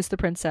Katrala, who's the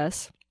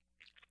princess,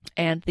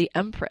 and the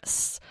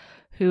Empress,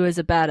 who is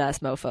a badass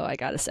mofo, I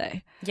gotta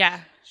say. Yeah,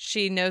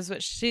 she knows what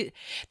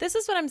this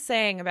is what I'm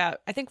saying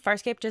about, I think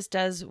Farscape just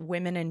does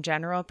women in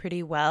general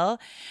pretty well.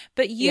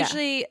 But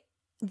usually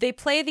they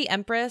play the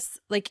Empress,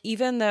 like,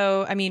 even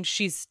though, I mean,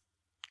 she's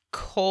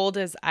cold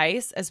as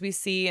ice, as we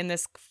see in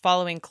this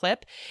following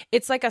clip,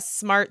 it's like a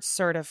smart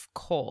sort of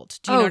cold.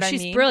 Do you know what I mean?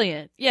 She's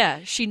brilliant. Yeah,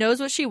 she knows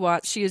what she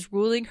wants. She is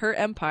ruling her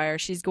empire.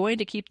 She's going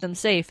to keep them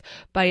safe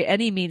by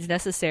any means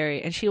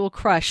necessary, and she will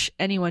crush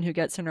anyone who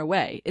gets in her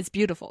way. It's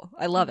beautiful.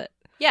 I love it.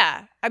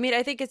 Yeah. I mean,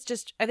 I think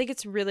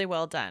it's really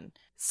well done.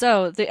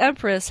 So the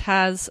Empress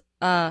has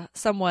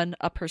someone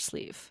up her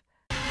sleeve.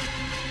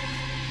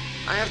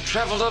 I have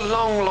traveled a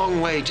long,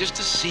 long way just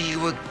to see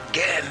you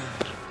again.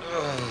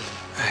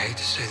 I hate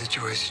to say that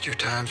you wasted your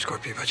time,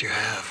 Scorpio, but you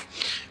have.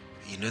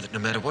 You know that no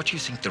matter what you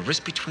think, the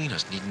risk between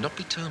us need not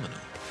be terminal.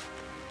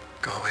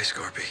 Go away,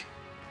 Scorpio.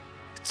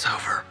 It's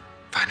over.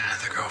 Find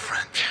another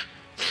girlfriend.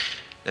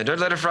 Now, don't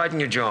let it frighten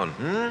you, John.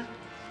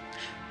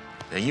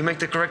 Now, you make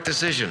the correct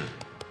decision.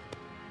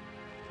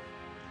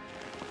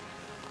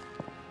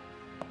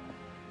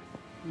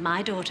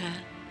 My daughter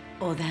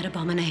or that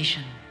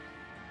abomination.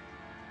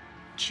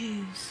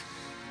 Choose.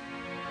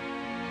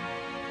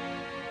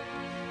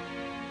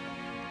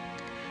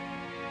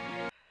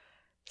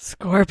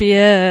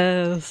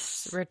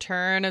 Scorpius.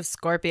 Return of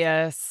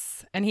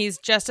Scorpius. And he's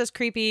just as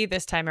creepy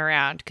this time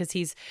around because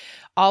he's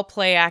all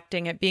play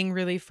acting at being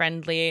really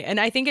friendly. And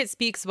I think it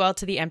speaks well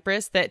to the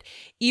Empress that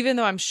even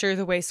though I'm sure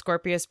the way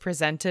Scorpius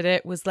presented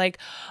it was like,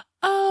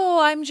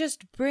 oh, I'm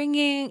just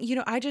bringing,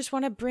 I just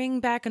want to bring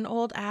back an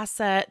old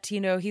asset.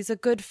 He's a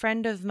good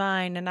friend of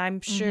mine. And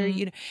I'm sure,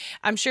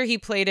 I'm sure he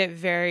played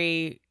it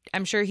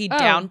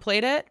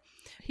downplayed it.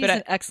 He's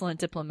an excellent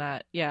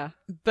diplomat, yeah.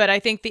 But I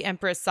think the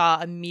Empress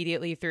saw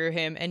immediately through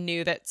him and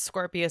knew that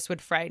Scorpius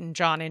would frighten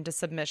John into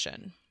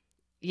submission.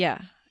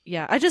 Yeah.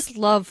 I just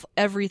love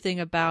everything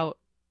about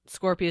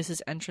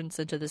Scorpius's entrance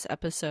into this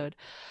episode.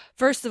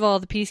 First of all,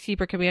 the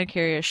Peacekeeper command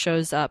carrier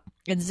shows up,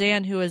 and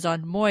Zan, who is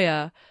on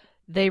Moya,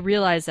 they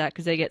realize that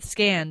because they get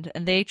scanned,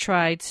 and they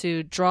try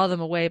to draw them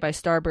away by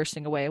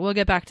starbursting away. We'll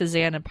get back to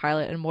Zan and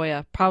Pilot and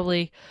Moya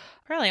probably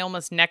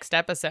almost next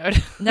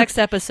episode. Next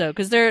episode,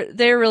 because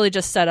they're really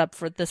just set up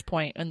for this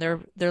point in their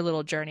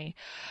little journey.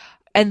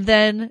 And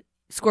then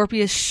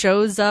Scorpius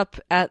shows up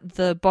at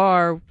the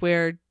bar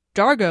where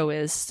Dargo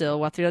is still,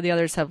 while the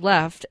others have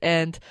left,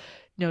 and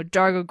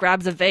Dargo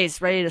grabs a vase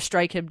ready to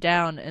strike him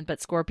down,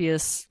 but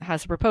Scorpius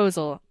has a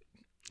proposal.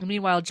 And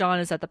meanwhile,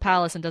 John is at the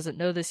palace and doesn't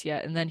know this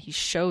yet, and then he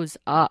shows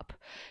up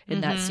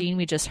in that scene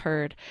we just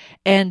heard.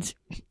 And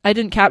I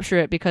didn't capture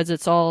it because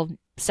it's all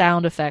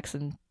sound effects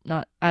and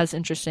not as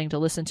interesting to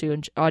listen to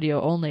in audio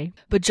only.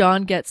 But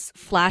John gets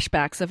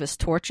flashbacks of his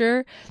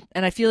torture,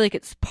 and I feel like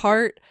it's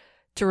part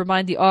to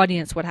remind the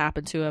audience what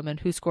happened to him and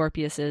who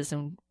Scorpius is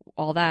and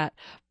all that.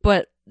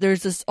 But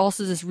there's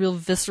this real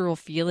visceral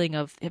feeling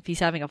of if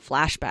he's having a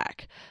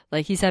flashback,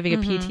 like he's having a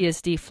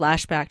PTSD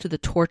flashback to the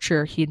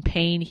torture and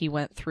pain he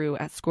went through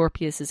at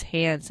Scorpius's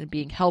hands and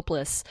being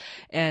helpless.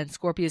 And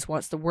Scorpius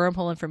wants the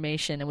wormhole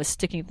information and was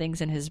sticking things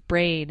in his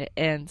brain.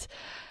 And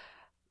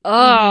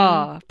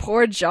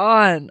poor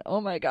John.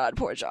 Oh my God,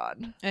 poor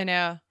John. I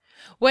know.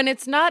 When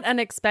it's not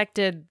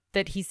unexpected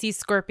that he sees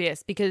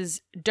Scorpius,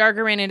 because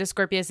Dargo ran into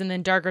Scorpius and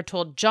then Dargo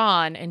told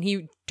John, and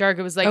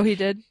Dargo was like, oh, he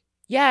did?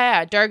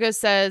 Yeah. Dargo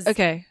says,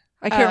 okay.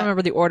 I can't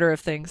remember the order of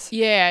things.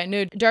 Yeah,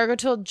 no, Dargo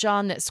told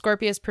John that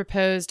Scorpius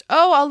proposed,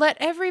 oh, I'll let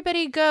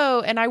everybody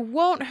go and I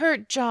won't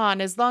hurt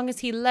John as long as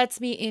he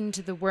lets me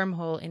into the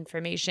wormhole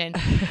information.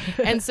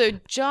 And so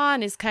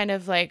John is kind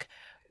of like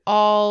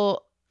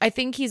I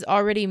think he's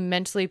already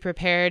mentally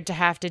prepared to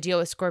have to deal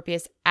with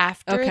Scorpius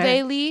after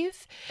they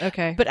leave.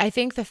 Okay. But I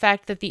think the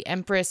fact that the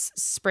Empress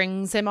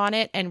springs him on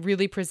it and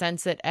really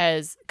presents it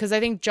as, because I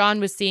think John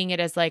was seeing it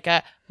as like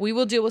we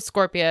will deal with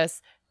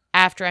Scorpius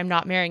after I'm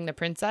not marrying the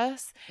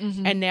princess.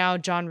 And now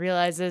John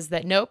realizes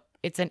that nope,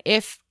 it's an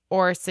if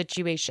or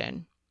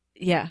situation.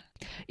 Yeah.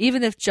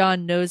 Even if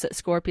John knows that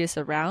Scorpius is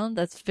around,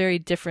 that's very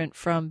different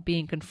from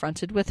being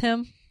confronted with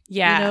him.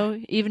 Yeah.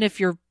 Even if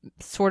you're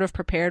sort of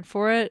prepared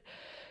for it,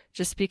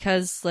 just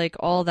because like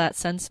all that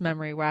sense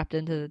memory wrapped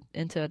into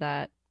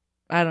that.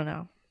 I don't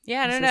know.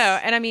 Yeah, I don't know.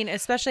 And I mean,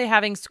 especially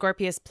having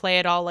Scorpius play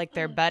it all like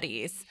they're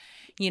buddies.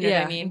 You know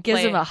what I mean? Gives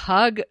him a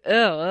hug.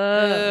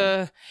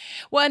 Well,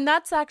 and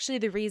that's actually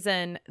the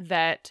reason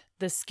that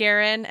the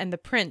Scarran and the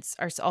prince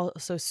are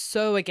also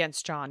so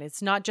against John.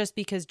 It's not just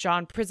because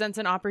John presents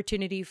an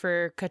opportunity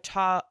for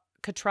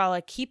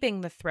Katrala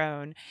keeping the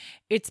throne.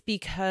 It's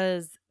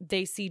because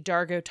they see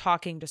Dargo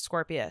talking to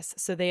Scorpius.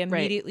 So they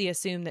immediately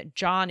assume that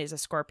John is a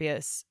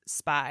Scorpius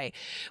spy,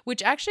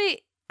 which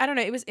actually, I don't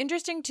know. It was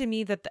interesting to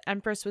me that the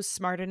Empress was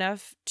smart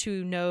enough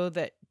to know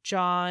that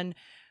John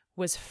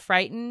was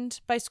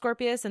frightened by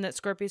Scorpius and that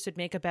Scorpius would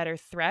make a better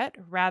threat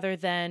rather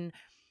than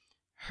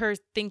her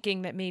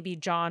thinking that maybe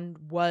John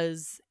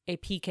was a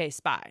PK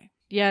spy.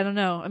 Yeah, I don't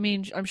know. I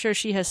mean, I'm sure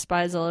she has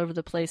spies all over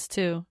the place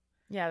too.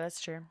 Yeah,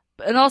 that's true.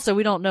 And also,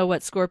 we don't know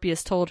what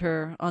Scorpius told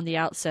her on the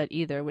outset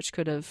either, which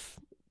could have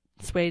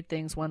swayed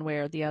things one way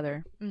or the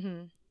other.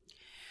 I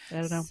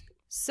don't know.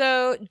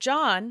 So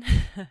John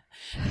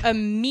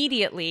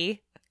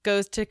immediately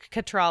goes to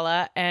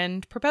Katrala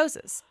and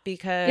proposes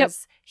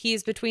because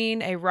he's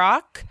between a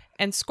rock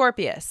and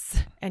Scorpius,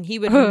 and he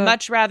would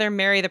much rather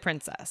marry the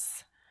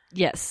princess.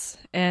 Yes,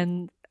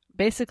 and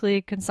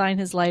basically consign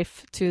his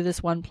life to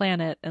this one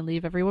planet and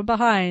leave everyone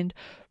behind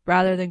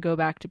rather than go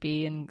back to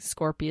being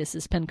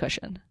Scorpius's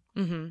pincushion.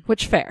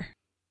 Which fair.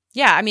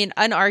 Yeah, I mean,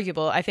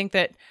 unarguable. I think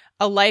that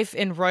a life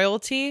in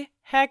royalty,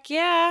 heck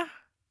yeah.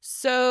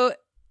 So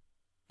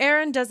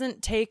Aeryn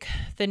doesn't take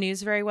the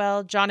news very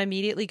well. John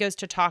immediately goes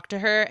to talk to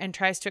her and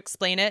tries to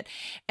explain it.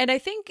 And I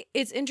think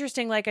it's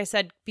interesting, like I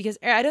said, because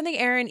I don't think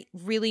Aeryn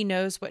really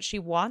knows what she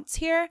wants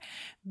here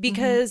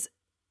because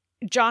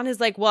John is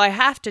like, well, I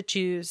have to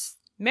choose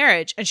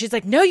marriage. And she's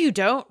like, no, you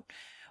don't.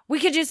 We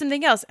could do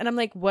something else. And I'm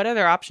like, what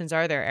other options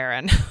are there,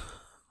 Aeryn?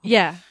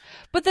 Yeah.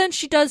 But then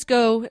she does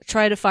go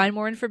try to find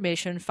more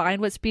information, find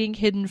what's being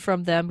hidden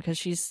from them because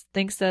she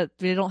thinks that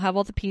they don't have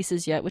all the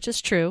pieces yet, which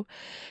is true.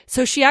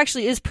 So she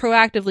actually is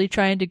proactively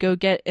trying to go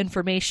get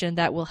information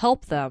that will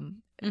help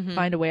them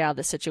find a way out of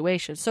the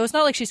situation. So it's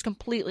not like she's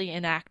completely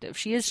inactive.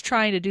 She is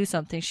trying to do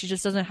something. She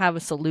just doesn't have a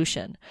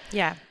solution.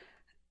 Yeah.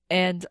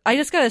 And I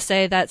just got to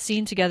say that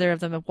scene together of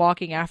them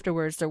walking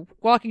afterwards, they're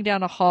walking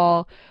down a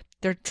hall.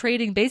 They're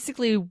trading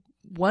basically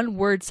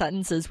one-word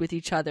sentences with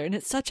each other, and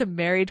it's such a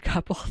married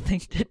couple thing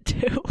to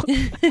do.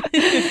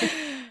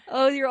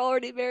 Oh, you're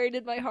already married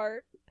in my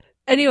heart.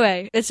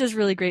 Anyway, it's just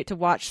really great to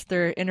watch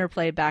their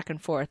interplay back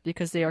and forth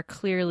because they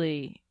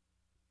clearly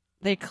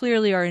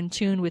are in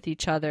tune with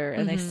each other,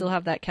 and they still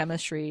have that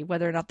chemistry,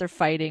 whether or not they're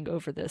fighting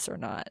over this or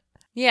not.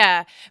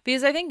 Yeah,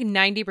 because I think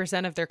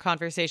 90% of their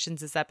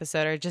conversations this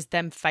episode are just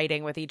them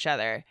fighting with each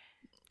other.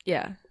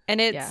 Yeah. And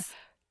it's...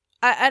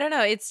 I don't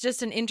know. It's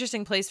just an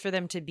interesting place for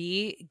them to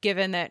be,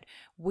 given that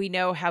we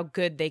know how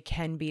good they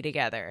can be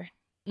together.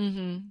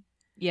 Mm-hmm.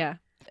 Yeah.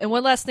 And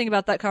one last thing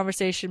about that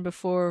conversation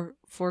before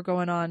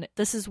going on.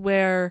 This is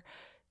where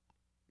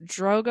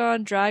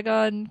Dragon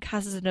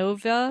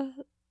Casanova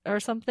or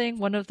something,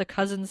 one of the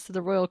cousins to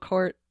the royal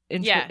court,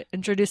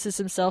 introduces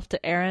himself to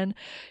Aeryn.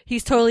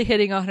 He's totally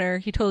hitting on her.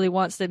 He totally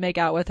wants to make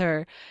out with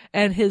her.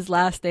 And his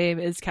last name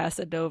is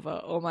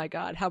Casanova. Oh my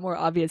God. How more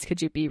obvious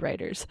could you be,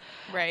 writers?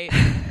 Right.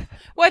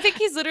 Well, I think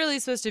he's literally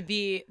supposed to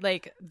be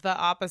like the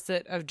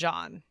opposite of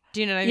John.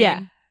 Do you know what I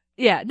mean?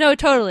 Yeah. No,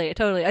 totally.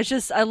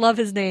 I love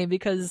his name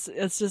because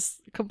it's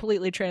just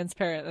completely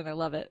transparent and I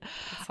love it.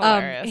 It's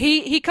hilarious.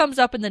 He comes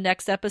up in the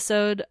next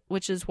episode,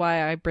 which is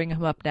why I bring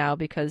him up now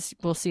because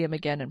we'll see him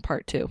again in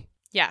part 2.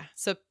 Yeah.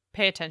 So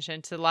pay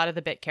attention to a lot of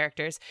the bit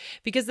characters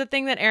because the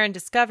thing that Aeryn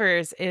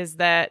discovers is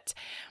that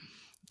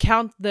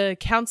the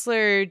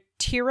counselor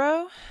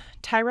Tyno,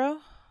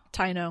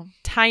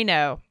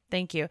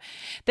 thank you,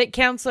 that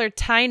Counselor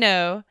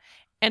Tyno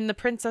and the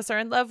princess are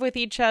in love with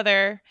each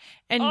other,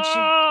 and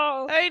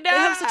I know they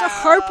have such a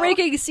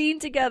heartbreaking scene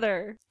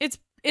together.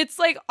 It's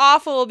like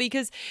awful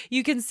because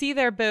you can see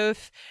they're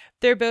both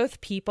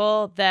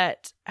people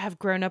that have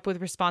grown up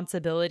with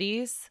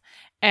responsibilities,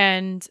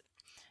 and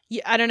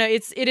I don't know.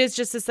 It is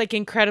just this like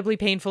incredibly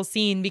painful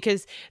scene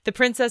because the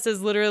princess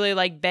is literally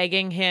like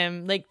begging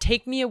him, like,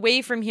 take me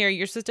away from here.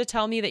 You're supposed to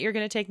tell me that you're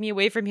going to take me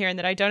away from here and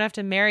that I don't have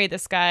to marry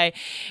this guy.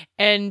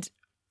 And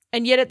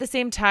yet at the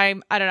same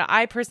time, I don't know.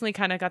 I personally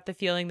kind of got the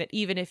feeling that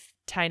even if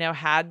Tyno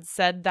had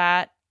said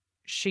that,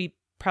 she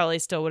probably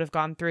still would have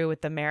gone through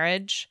with the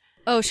marriage.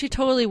 Oh, she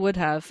totally would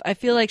have. I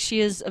feel like she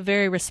is a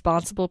very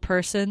responsible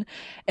person.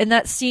 And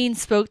that scene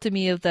spoke to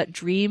me of that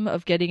dream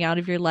of getting out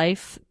of your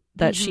life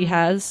that she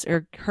has,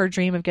 or her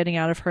dream of getting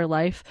out of her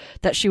life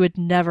that she would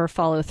never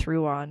follow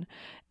through on.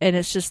 And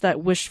it's just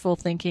that wishful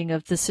thinking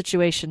of the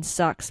situation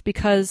sucks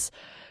because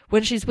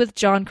when she's with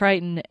John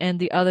Crichton and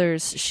the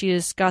others, she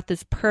has got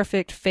this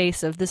perfect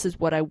face of this is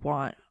what I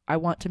want. I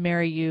want to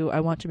marry you. I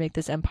want to make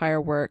this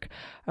empire work.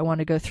 I want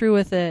to go through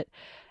with it.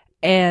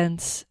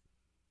 And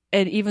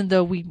even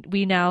though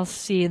we now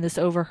see in this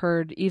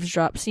overheard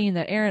eavesdrop scene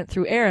that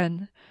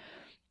Aeryn,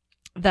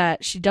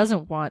 that she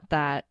doesn't want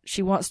that.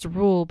 She wants to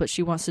rule, but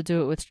she wants to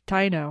do it with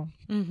Tyno.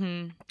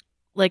 Mm-hmm.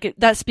 Like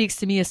that speaks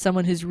to me as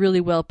someone who's really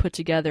well put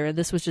together, and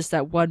this was just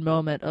that one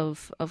moment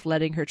of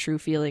letting her true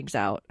feelings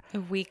out.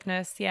 A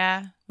weakness,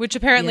 yeah. Which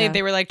apparently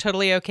they were like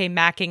totally okay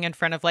macking in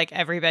front of like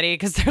everybody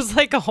because there's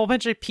like a whole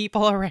bunch of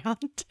people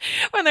around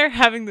when they're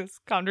having this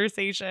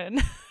conversation.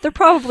 They're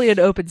probably an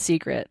open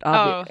secret,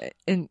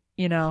 and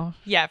you know.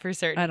 Yeah, for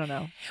certain. I don't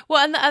know.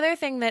 Well, and the other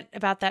thing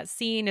about that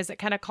scene is it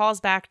kind of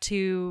calls back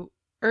to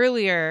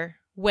earlier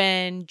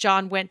when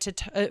John went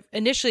to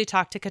initially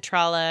talk to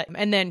Catrala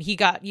and then he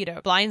got,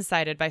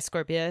 blindsided by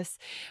Scorpius,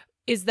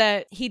 is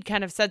that he'd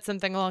kind of said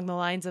something along the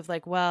lines of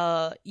like,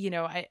 well,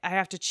 I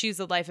have to choose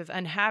a life of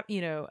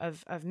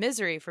of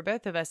misery for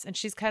both of us. And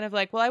she's kind of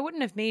like, well, I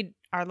wouldn't have made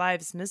our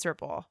lives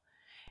miserable.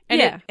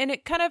 And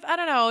it kind of, I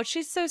don't know,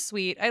 she's so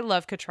sweet. I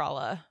love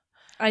Catrala.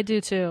 I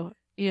do too.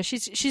 Yeah,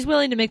 she's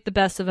willing to make the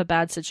best of a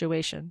bad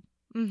situation.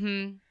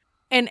 Mm-hmm.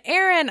 And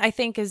Aeryn, I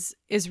think, is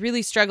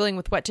really struggling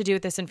with what to do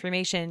with this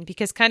information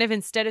because kind of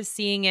instead of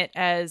seeing it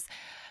as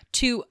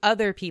two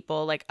other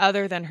people, like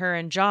other than her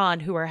and John,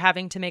 who are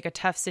having to make a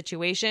tough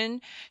situation,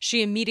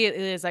 she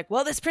immediately is like,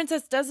 well, this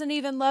princess doesn't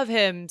even love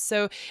him.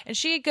 So, and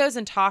she goes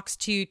and talks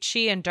to Chi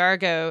and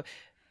Dargo.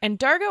 And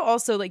Dargo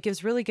also like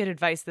gives really good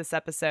advice this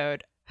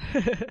episode.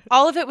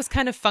 All of it was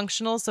kind of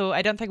functional, so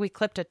I don't think we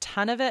clipped a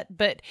ton of it.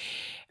 But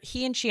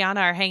he and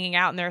Chiana are hanging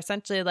out and they're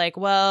essentially like,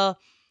 well,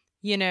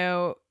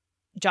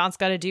 John's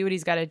got to do what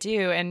he's got to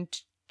do. And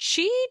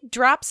she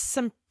drops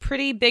some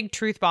pretty big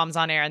truth bombs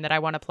on Aeryn that I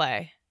want to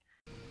play.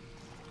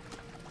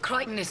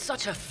 Crichton is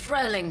such a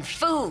frailing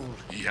fool.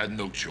 He had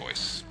no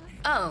choice.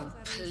 Oh,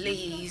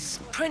 please.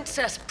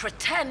 Princess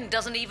Pretend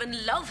doesn't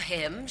even love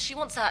him. She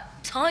wants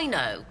that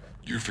Tyno.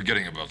 You're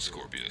forgetting about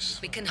Scorpius.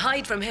 We can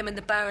hide from him in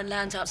the barren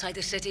lands outside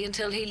the city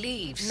until he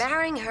leaves.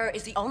 Marrying her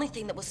is the only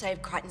thing that will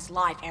save Crichton's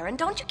life, Aeryn.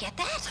 Don't you get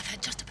that? I've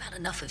had just about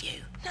enough of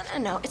you.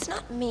 No. It's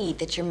not me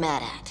that you're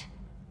mad at.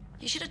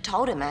 You should have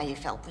told him how you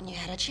felt when you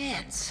had a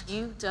chance.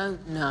 You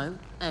don't know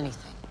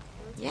anything.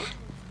 Yeah?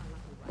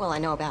 Well, I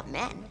know about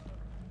men.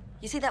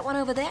 You see that one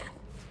over there?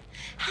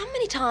 How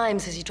many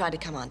times has he tried to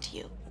come on to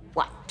you?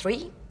 What,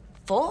 3?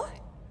 4?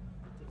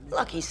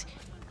 Look, he's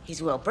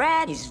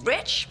well-bred, he's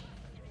rich,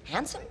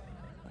 handsome,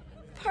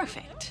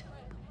 perfect.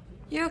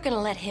 You're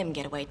gonna let him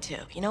get away too.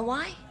 You know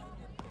why?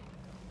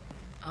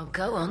 Oh,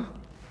 go on.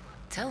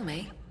 Tell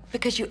me.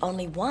 Because you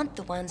only want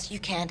the ones you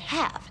can't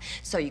have.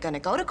 So you're gonna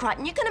go to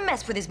Crichton, you're gonna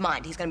mess with his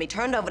mind. He's gonna be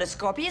turned over to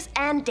Scorpius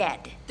and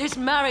dead. This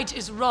marriage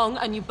is wrong,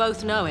 and you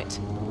both know it.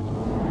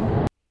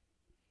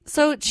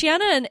 So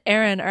Chiana and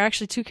Aeryn are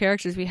actually two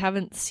characters we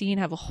haven't seen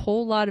have a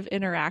whole lot of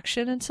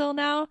interaction until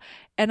now.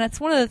 And that's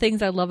one of the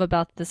things I love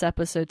about this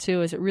episode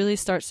too, is it really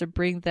starts to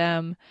bring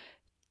them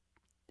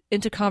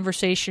into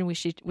conversation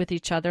with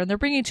each other. And they're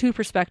bringing two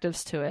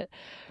perspectives to it.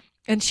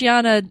 And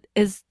Chiana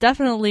is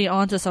definitely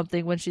onto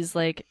something when she's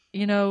like,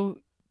 you know,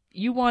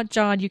 you want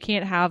John, you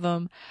can't have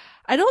him.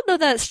 I don't know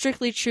that it's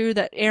strictly true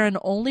that Aeryn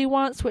only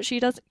wants what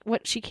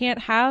she can't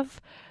have,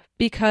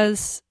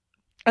 because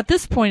at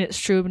this point it's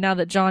true now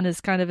that John is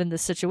kind of in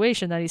this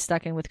situation that he's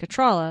stuck in with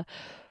Katrala.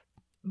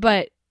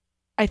 But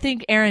I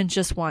think Aeryn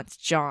just wants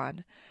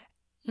John.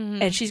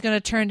 Mm-hmm. And she's going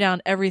to turn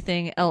down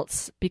everything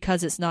else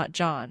because it's not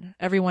John.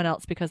 Everyone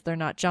else because they're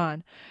not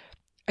John.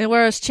 And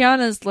whereas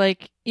Chiana's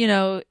like, you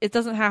know, it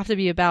doesn't have to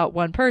be about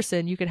one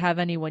person. You could have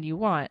anyone you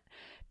want.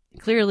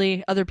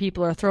 Clearly, other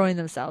people are throwing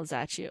themselves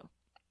at you.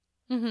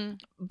 Mm-hmm.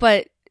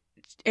 But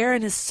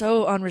Aeryn is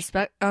so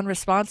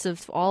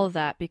unresponsive to all of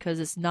that because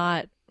it's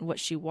not what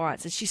she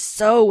wants. And she's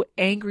so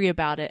angry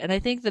about it. And I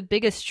think the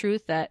biggest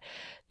truth that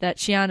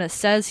Chiana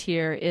says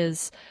here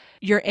is,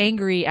 you're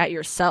angry at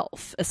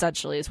yourself,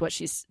 essentially, is what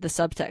the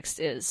subtext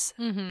is.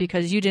 Mm-hmm.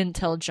 Because you didn't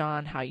tell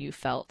John how you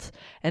felt.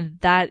 And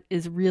that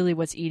is really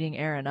what's eating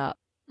Aeryn up.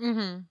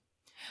 Mm-hmm.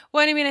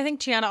 Well, I mean, I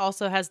think Chiana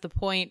also has the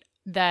point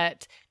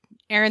that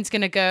Aaron's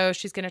going to go,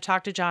 she's going to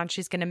talk to John,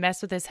 she's going to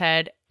mess with his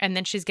head, and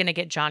then she's going to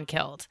get John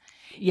killed.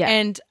 Yeah.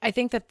 And I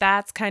think that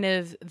that's kind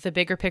of the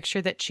bigger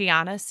picture that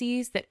Chiana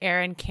sees, that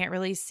Aeryn can't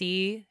really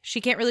see. She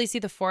can't really see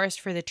the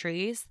forest for the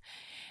trees.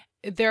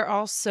 They're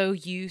all so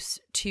used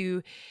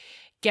to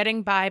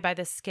getting by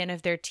the skin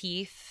of their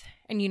teeth,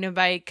 and, you know,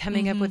 by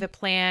coming up with a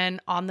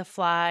plan on the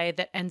fly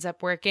that ends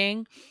up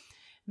working,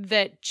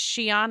 that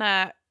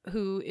Chiana,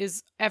 who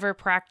is ever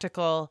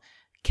practical,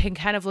 can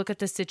kind of look at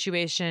the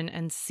situation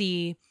and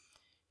see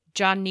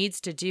John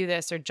needs to do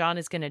this or John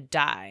is going to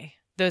die.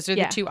 Those are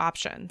the two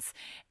options.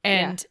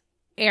 And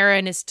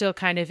Aeryn is still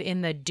kind of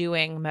in the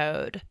doing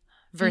mode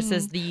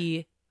versus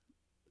the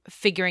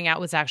figuring out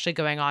what's actually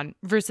going on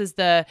versus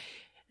the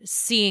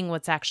seeing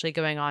what's actually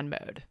going on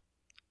mode.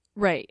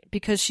 Right,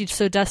 because she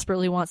so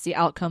desperately wants the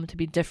outcome to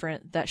be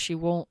different that she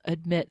won't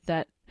admit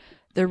that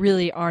there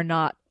really are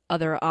not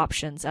other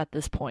options at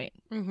this point.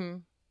 Mm-hmm.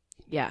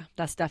 Yeah,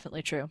 that's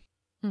definitely true.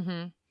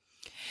 Mm-hmm.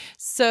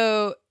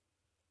 So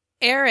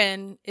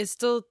Aeryn is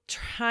still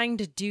trying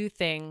to do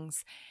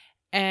things,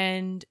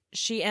 and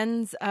she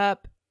ends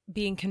up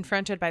being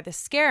confronted by the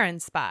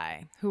Scarran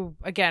spy, who,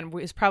 again,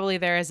 was probably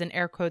there as an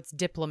air quotes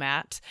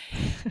diplomat.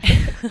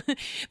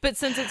 But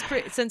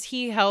since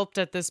he helped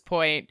at this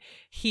point,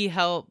 he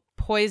helped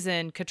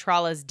poison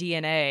Katrala's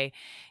DNA,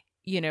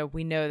 you know,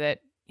 we know that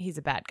he's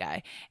a bad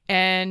guy.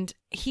 And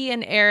he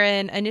and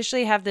Aeryn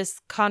initially have this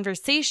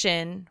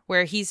conversation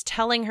where he's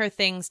telling her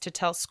things to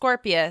tell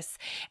Scorpius.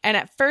 And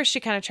at first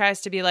she kind of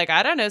tries to be like,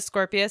 I don't know,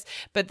 Scorpius.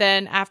 But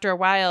then after a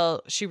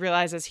while, she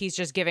realizes he's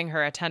just giving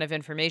her a ton of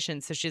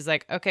information. So she's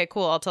like, okay,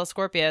 cool, I'll tell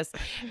Scorpius.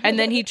 And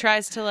then he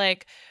tries to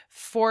like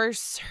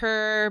force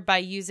her by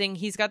using,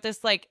 he's got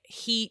this like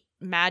heat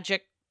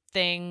magic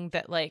thing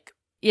that like.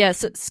 Yeah,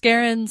 so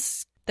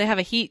Scarrans, they have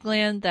a heat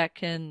gland that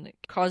can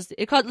causes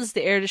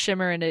the air to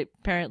shimmer, and it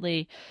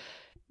apparently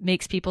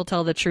makes people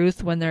tell the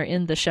truth when they're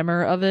in the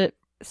shimmer of it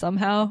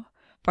somehow.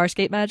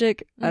 Farscape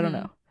magic? Mm-hmm. I don't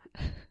know.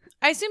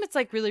 I assume it's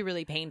like really,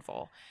 really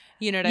painful.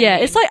 You know what I mean? Yeah,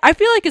 it's like, I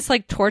feel like it's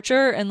like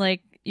torture, and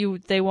like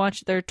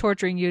they're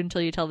torturing you until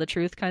you tell the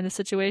truth kind of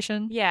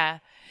situation. Yeah.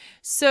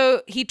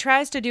 So he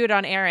tries to do it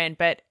on Aeryn,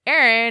 but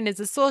Aeryn is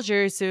a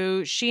soldier,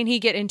 so she and he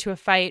get into a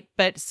fight,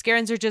 but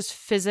Scarrans are just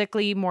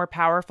physically more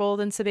powerful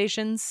than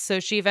Sebaceans, so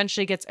she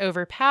eventually gets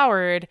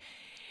overpowered,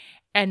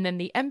 and then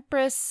the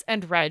Empress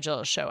and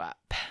Rigel show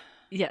up.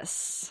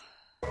 Yes.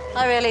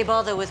 I rarely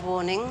bother with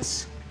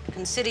warnings.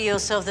 Consider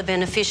yourself the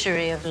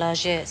beneficiary of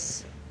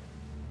largesse.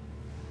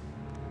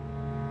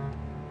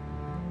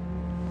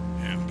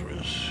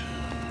 Empress.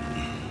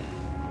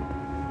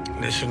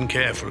 Listen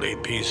carefully,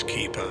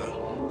 Peacekeeper.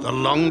 The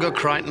longer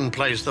Crichton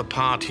plays the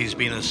part he's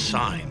been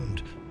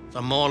assigned,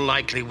 the more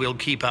likely we'll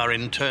keep our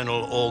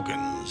internal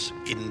organs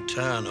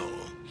internal.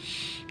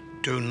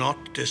 Do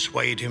not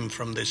dissuade him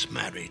from this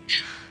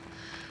marriage.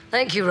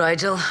 Thank you,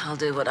 Rigel. I'll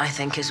do what I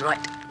think is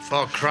right.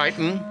 For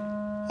Crichton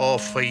or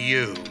for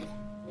you?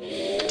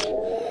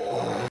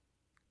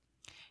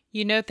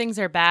 You know things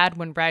are bad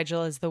when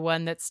Rigel is the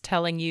one that's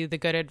telling you the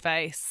good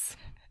advice.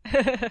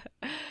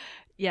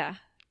 Yeah,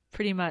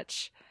 pretty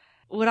much.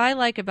 What I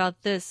like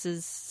about this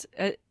is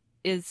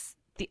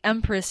the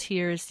Empress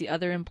here is the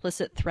other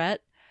implicit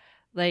threat.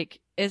 Like,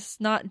 it's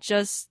not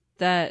just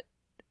that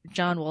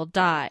John will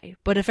die,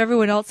 but if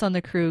everyone else on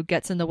the crew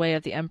gets in the way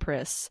of the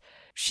Empress,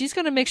 she's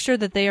going to make sure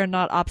that they are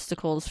not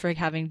obstacles for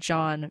having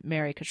John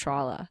marry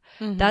Katrala.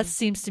 Mm-hmm. That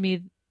seems to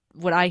me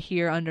what I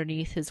hear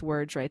underneath his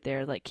words right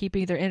there, like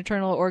keeping their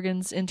internal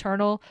organs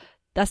internal.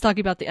 That's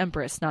talking about the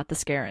Empress, not the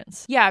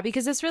Scarans. Yeah,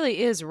 because this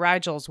really is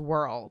Rigel's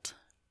world.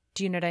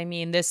 Do you know what I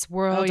mean? This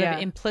world of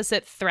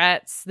implicit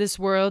threats, this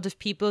world of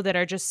people that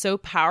are just so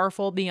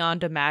powerful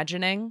beyond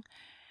imagining.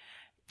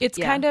 It's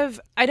kind of,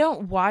 I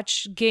don't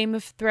watch Game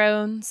of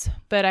Thrones,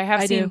 but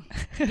I seen,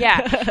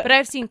 but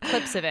I've seen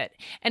clips of it.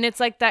 And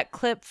it's like that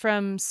clip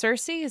from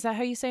Cersei. Is that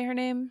how you say her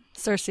name?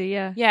 Cersei,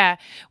 yeah. Yeah.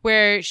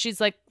 Where she's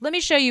like, let me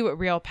show you what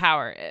real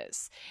power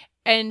is.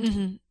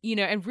 And, you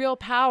know, and real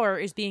power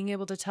is being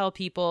able to tell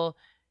people,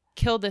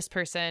 kill this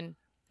person,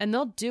 and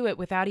they'll do it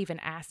without even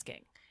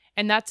asking.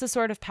 And that's the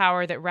sort of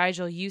power that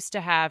Rigel used to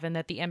have and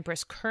that the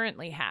Empress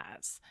currently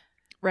has.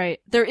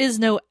 Right. There is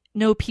no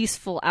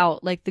peaceful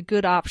out. Like, the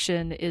good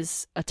option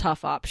is a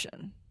tough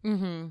option.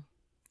 Mm-hmm.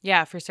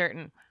 Yeah, for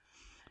certain.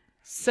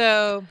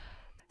 So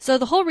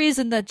the whole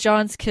reason that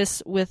John's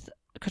kiss with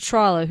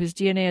Katrala, whose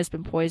DNA has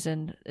been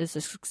poisoned, is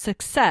a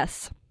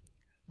success.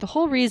 The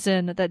whole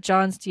reason that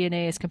John's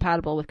DNA is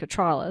compatible with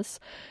Katrala's,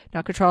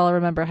 now Katrala,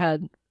 remember,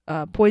 had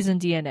poison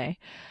DNA,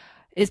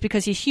 is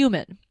because he's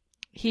human.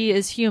 He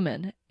is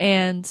human,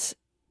 and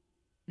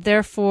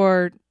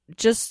therefore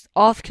just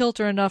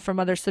off-kilter enough from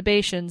other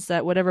sebaceans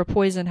that whatever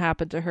poison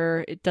happened to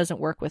her, it doesn't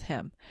work with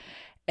him.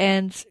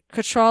 And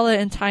Katrala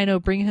and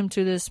Tyno bring him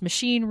to this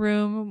machine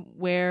room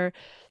where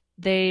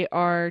they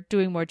are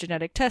doing more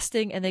genetic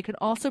testing, and they can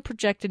also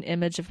project an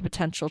image of a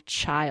potential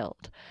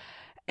child.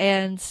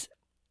 And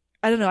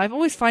I don't know, I've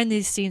always find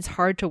these scenes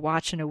hard to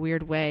watch in a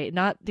weird way,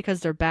 not because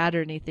they're bad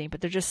or anything,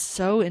 but they're just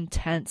so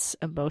intense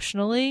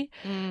emotionally,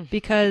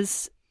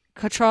 because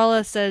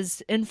Katrala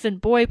says,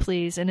 "Infant boy,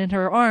 please," and in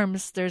her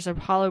arms there's a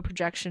hollow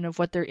projection of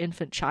what their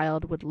infant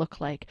child would look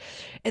like.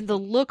 And the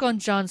look on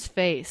John's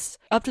face,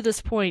 up to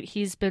this point,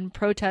 he's been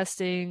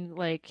protesting,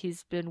 like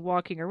he's been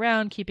walking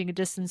around, keeping a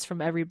distance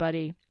from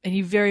everybody, and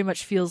he very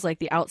much feels like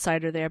the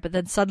outsider there, but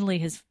then suddenly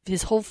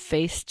his whole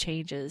face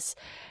changes,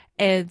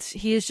 and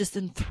he is just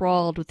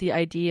enthralled with the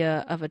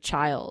idea of a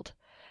child,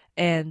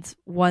 and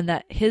one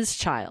that his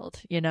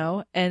child, you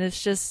know, and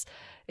it's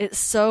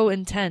so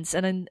intense.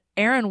 And then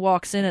Aeryn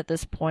walks in at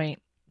this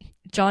point.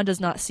 John does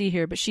not see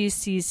her, but she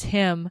sees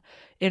him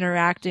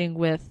interacting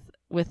with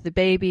the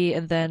baby,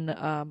 and then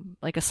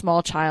like a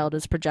small child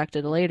is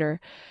projected later.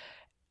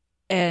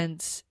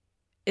 And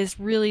it's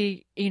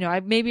really, you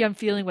know, maybe I'm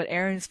feeling what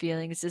Aaron's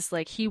feeling. It's just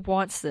like he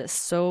wants this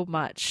so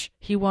much.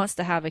 He wants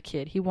to have a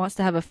kid. He wants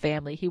to have a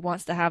family. He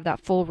wants to have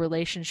that full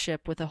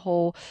relationship with a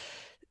whole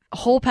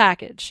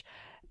package.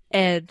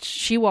 And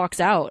she walks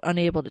out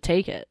unable to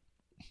take it.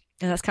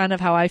 And that's kind of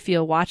how I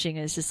feel watching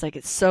it. It's just like,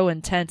 it's so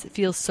intense. It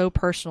feels so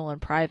personal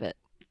and private.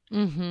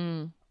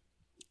 Mm-hmm.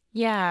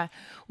 Yeah.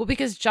 Well,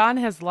 because John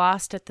has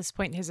lost at this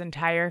point his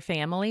entire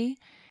family.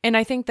 And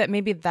I think that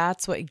maybe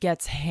that's what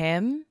gets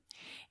him,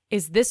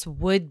 is this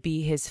would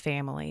be his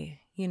family,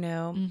 you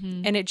know?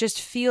 Mm-hmm. And it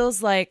just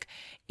feels like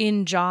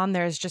in John,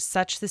 there's just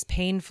such this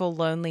painful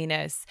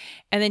loneliness.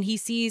 And then he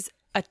sees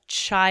a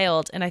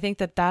child. And I think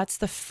that that's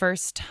the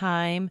first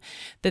time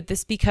that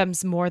this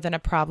becomes more than a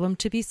problem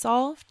to be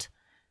solved.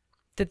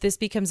 That this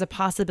becomes a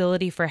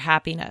possibility for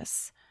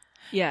happiness.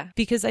 Yeah.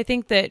 Because I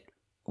think that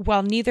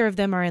while neither of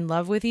them are in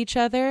love with each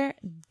other,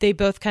 they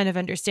both kind of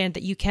understand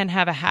that you can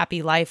have a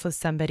happy life with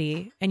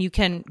somebody and you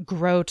can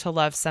grow to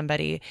love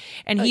somebody.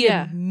 And he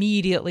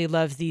immediately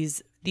loves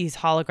these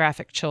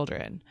holographic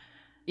children.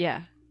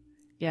 Yeah.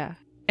 Yeah.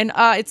 And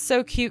it's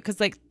so cute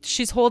because like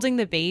she's holding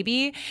the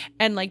baby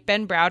and like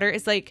Ben Browder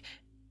is like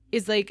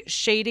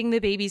shading the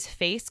baby's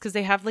face because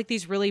they have like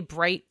these really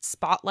bright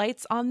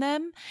spotlights on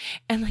them,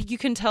 and like you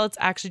can tell it's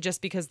actually just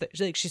because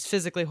like she's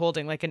physically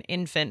holding like an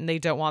infant and they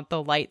don't want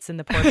the lights in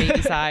the poor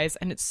baby's eyes,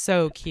 and it's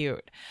so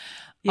cute.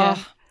 Yeah,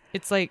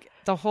 it's like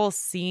the whole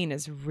scene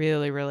is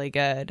really, really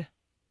good.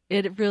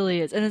 It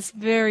really is, and it's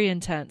very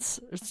intense.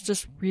 It's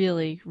just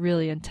really,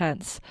 really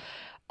intense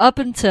up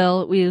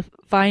until we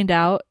find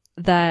out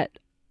that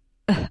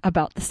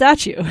about the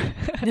statue.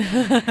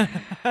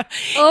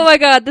 Oh my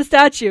god, the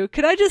statue.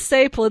 Could I just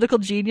say political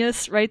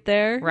genius right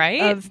there?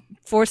 Right? Of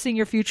forcing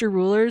your future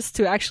rulers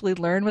to actually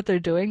learn what they're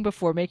doing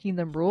before making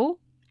them rule?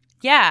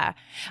 Yeah.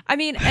 I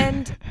mean,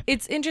 and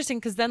it's interesting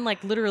because then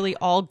like literally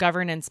all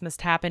governance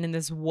must happen in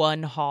this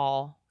one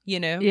hall, you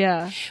know?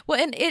 Yeah. Well,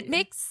 and it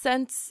makes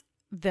sense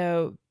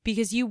though,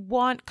 because you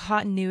want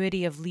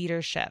continuity of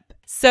leadership.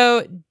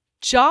 So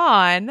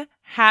John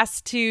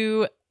has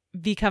to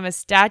become a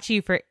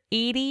statue for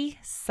 80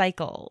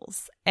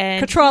 cycles.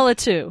 And Katrala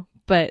too.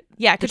 but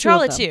yeah, the two of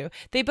Control it them. too.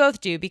 They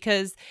both do,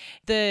 because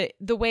the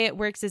way it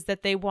works is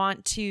that they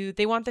want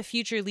the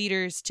future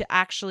leaders to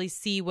actually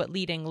see what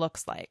leading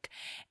looks like,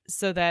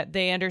 so that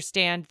they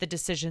understand the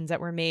decisions that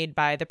were made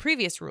by the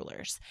previous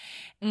rulers.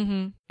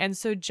 Mm-hmm. And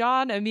so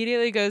John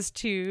immediately goes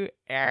to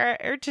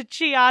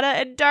Chiana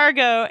and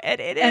Dargo,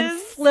 and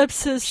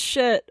flips his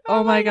shit.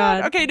 Oh my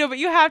god. Okay, no, but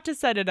you have to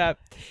set it up.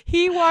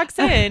 He walks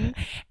in,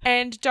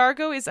 and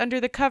Dargo is under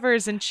the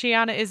covers, and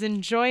Chiana is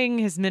enjoying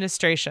his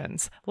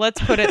ministrations.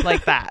 Let's put it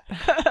like that.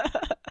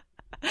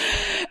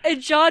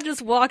 And John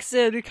just walks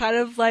in and kind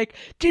of like,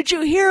 did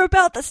you hear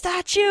about the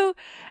statue?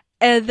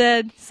 And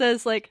then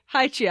says like,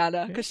 hi,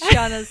 Chiana, because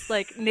Chiana's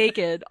like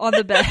naked on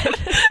the bed. And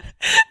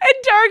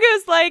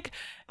Dargo's like,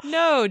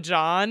 no,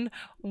 John,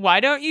 why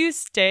don't you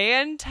stay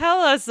and tell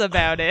us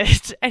about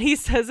it? And he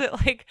says it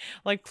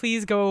like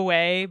please go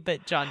away,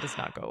 but John does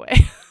not go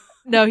away.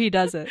 No, he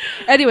doesn't.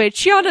 Anyway,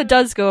 Chiana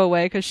does go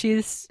away because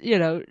she's,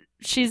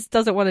 she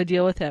doesn't want to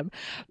deal with him.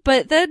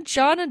 But then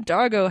John and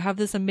Dargo have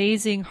this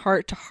amazing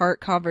heart-to-heart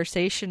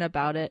conversation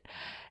about it.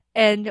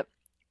 And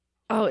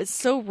oh, it's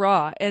so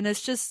raw. And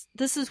it's just,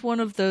 this is one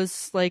of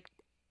those, like,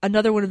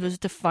 another one of those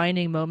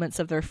defining moments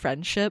of their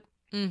friendship.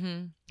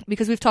 Mm-hmm.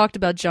 Because we've talked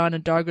about John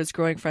and Dargo's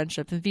growing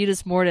friendship. In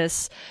Vitas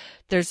Mortis,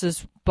 there's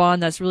this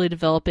bond that's really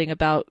developing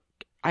about,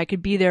 I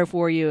could be there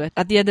for you.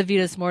 At the end of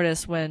Vitas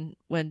Mortis, when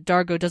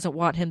Dargo doesn't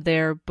want him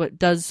there, but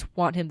does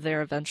want him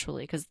there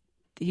eventually, because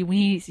he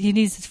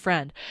needs his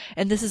friend.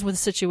 And this is one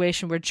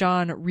situation where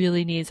John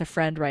really needs a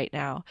friend right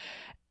now.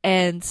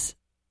 And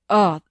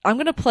I'm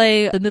going to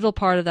play the middle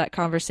part of that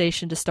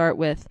conversation to start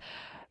with,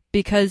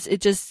 because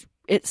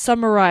it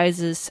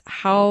summarizes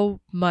how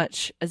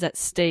much is at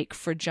stake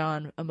for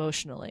John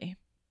emotionally.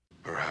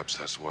 Perhaps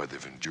that's why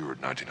they've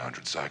endured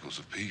 1900 cycles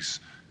of peace.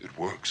 It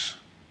works.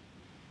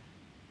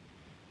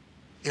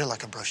 You're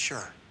like a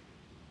brochure.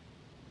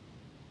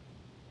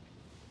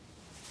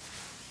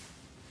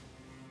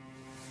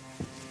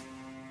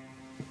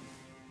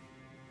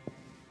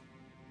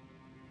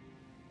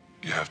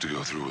 You have to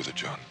go through with it,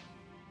 John.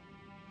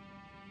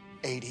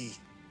 80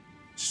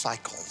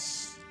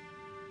 cycles.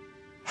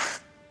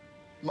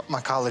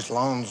 My college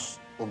loans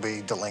will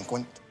be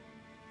delinquent.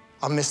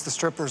 I'll miss the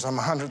strippers on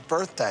my 100th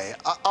birthday.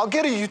 I'll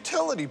get a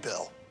utility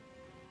bill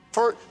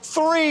for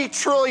 $3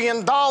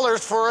 trillion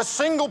for a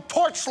single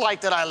porch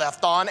light that I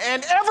left on,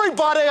 and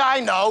everybody I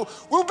know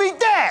will be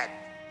dead.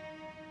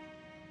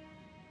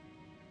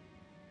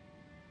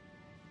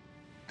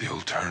 The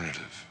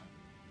alternative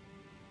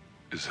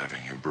is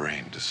having your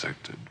brain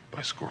dissected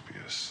by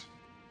Scorpius.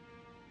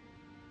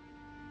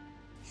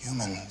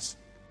 Humans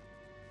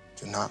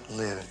do not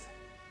live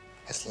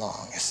as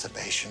long as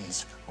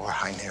Sebaceans or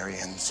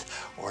Hynerians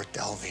or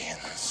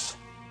Delvians.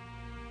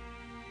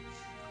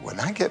 When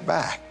I get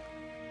back,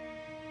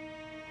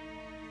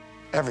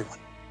 everyone,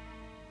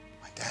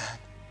 my dad,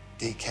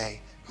 DK,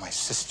 my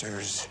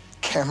sisters,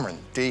 Cameron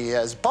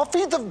Diaz,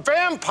 Buffy the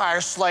Vampire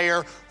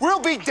Slayer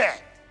will be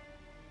dead.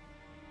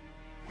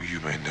 Well, you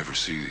may never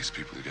see these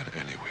people again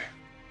anyway.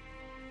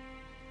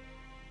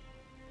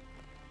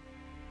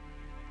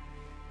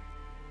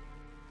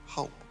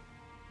 Hope,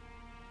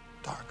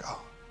 Dargo.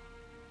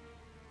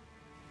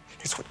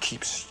 It's what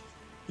keeps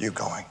you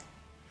going.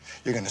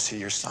 You're gonna see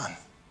your son.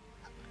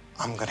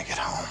 I'm gonna get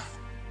home.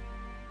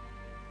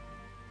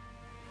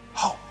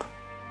 Hope.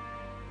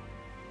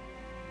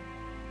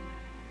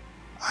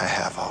 I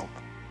have hope.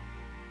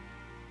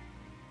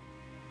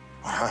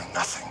 Or I'm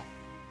nothing.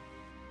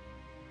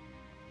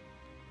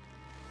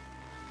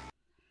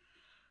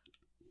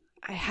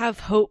 I have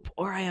hope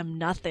or I am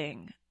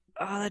nothing.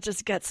 Oh, that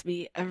just gets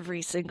me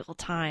every single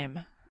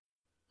time.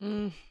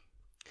 And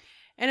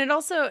it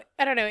also,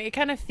 I don't know, it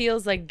kind of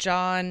feels like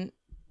John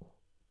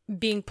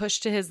being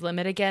pushed to his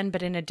limit again,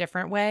 but in a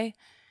different way,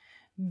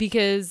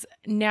 because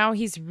now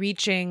he's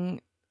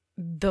reaching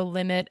the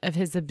limit of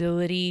his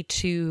ability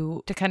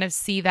to kind of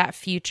see that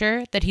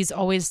future that he's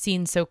always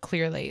seen so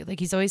clearly. Like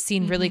he's always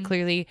seen really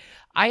clearly,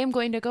 I am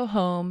going to go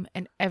home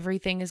and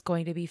everything is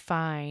going to be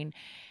fine.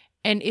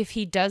 And if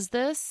he does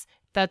this,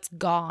 that's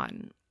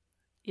gone.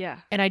 Yeah.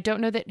 And I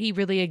don't know that he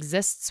really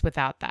exists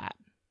without that.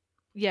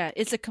 Yeah,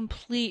 it's a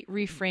complete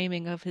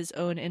reframing of his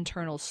own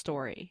internal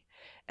story.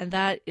 And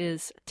that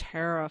is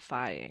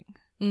terrifying.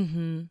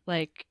 Mm-hmm.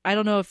 Like, I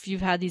don't know if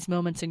you've had these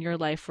moments in your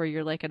life where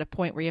you're like at a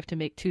point where you have to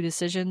make two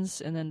decisions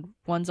and then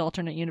one's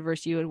alternate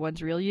universe you and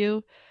one's real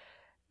you.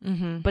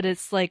 Mm-hmm. But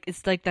it's like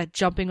that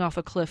jumping off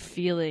a cliff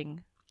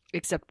feeling,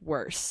 except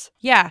worse.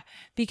 Yeah,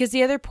 because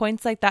the other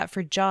points like that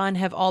for John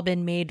have all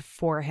been made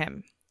for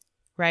him,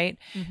 right?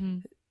 Mm-hmm.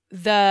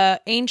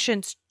 The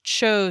ancients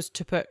chose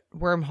to put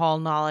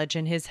wormhole knowledge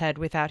in his head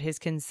without his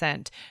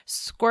consent.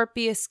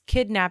 Scorpius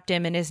kidnapped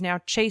him and is now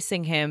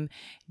chasing him,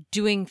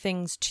 doing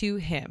things to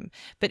him.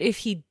 But if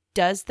he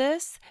does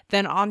this,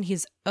 then on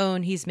his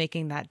own, he's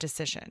making that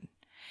decision.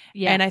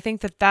 Yeah. And I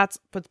think that that's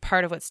what's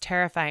part of what's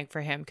terrifying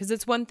for him, because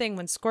it's one thing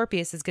when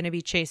Scorpius is going to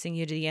be chasing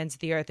you to the ends of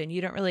the earth and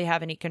you don't really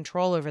have any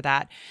control over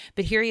that.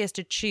 But here he has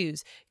to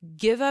choose,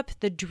 give up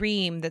the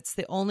dream that's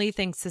the only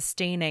thing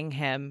sustaining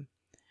him,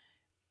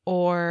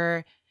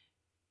 or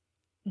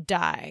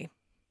die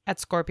at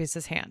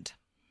Scorpius's hand.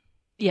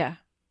 Yeah.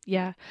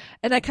 Yeah.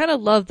 And I kind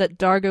of love that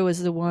Dargo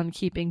is the one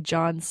keeping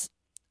John's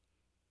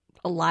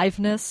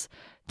aliveness,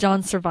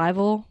 John's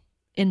survival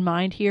in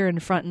mind here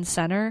and front and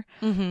center.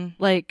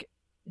 Like,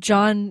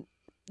 John,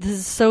 this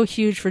is so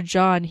huge for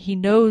John. He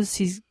knows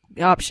his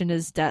option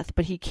is death,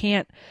 but he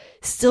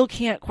still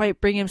can't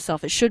quite bring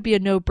himself. It should be a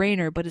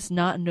no-brainer, but it's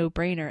not a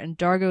no-brainer. And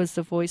Dargo is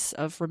the voice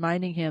of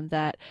reminding him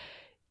that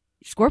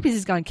Scorpius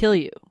is going to kill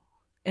you.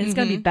 And it's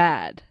going to be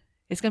bad.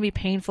 It's going to be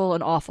painful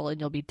and awful, and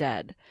you'll be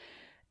dead.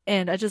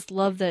 And I just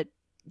love that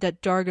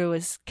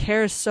Dargo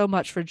cares so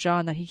much for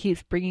John that he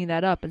keeps bringing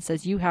that up and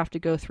says, you have to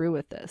go through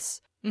with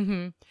this.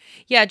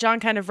 Yeah, John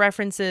kind of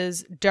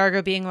references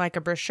Dargo being like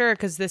a brochure,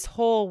 because this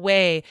whole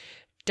way,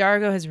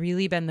 Dargo has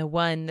really been the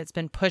one that's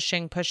been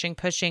pushing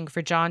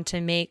for John to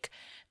make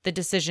the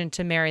decision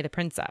to marry the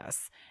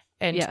princess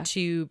and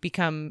to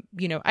become,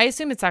 I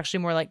assume it's actually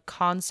more like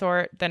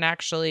consort than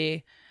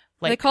actually...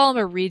 Like, they call him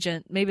a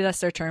regent. Maybe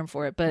that's their term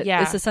for it, but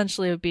it's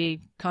essentially would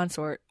be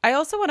consort. I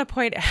also want to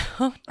point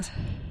out,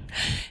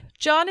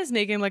 John is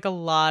making like a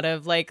lot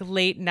of like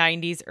late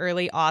 90s,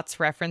 early aughts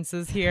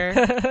references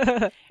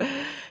here.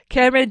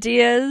 Cameron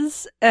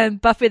Diaz and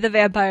Buffy the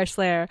Vampire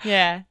Slayer.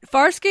 Yeah.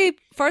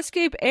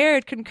 Farscape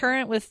aired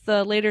concurrent with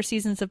the later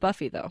seasons of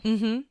Buffy, though.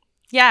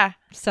 Yeah.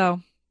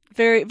 So...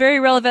 very, very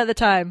relevant at the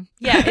time.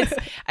 Yeah,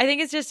 I think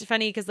it's just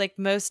funny because like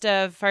most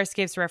of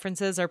Farscape's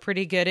references are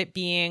pretty good at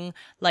being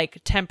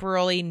like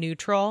temporally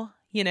neutral,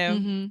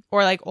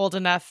 or like old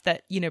enough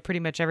that,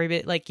 pretty much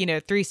everybody, like,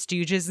 Three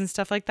Stooges and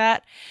stuff like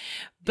that.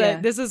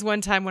 But this is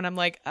one time when I'm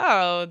like,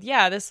 oh,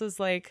 yeah, this is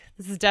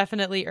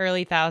definitely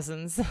early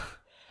thousands.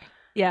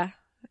 Yeah.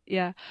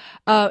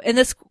 And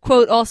this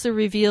quote also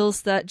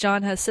reveals that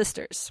John has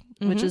sisters,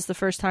 which is the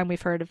first time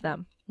we've heard of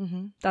them.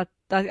 That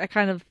I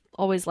kind of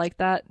always like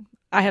that.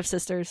 I have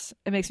sisters.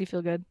 It makes me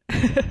feel good.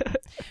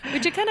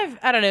 Which it kind of,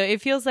 I don't know.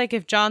 It feels like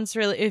if John's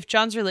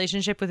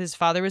relationship with his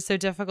father was so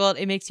difficult,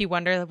 it makes you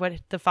wonder what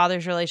the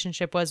father's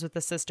relationship was with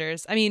the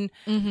sisters. I mean,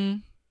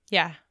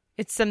 yeah,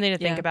 it's something to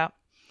think about.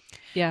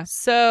 Yeah.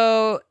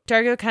 So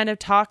Dargo kind of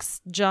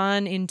talks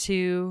John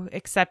into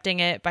accepting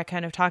it by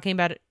kind of talking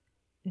about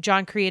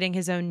John creating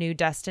his own new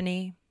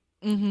destiny.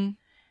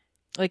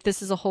 Like,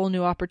 this is a whole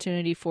new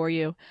opportunity for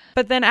you.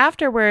 But then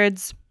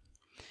afterwards,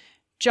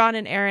 John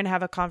and Aeryn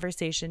have a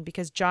conversation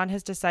because John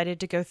has decided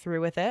to go through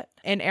with it.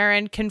 And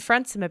Aeryn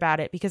confronts him about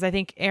it because I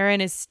think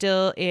Aeryn is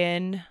still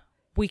in,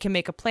 we can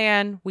make a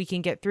plan, we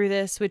can get through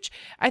this, which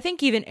I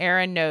think even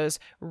Aeryn knows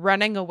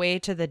running away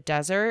to the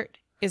desert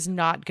is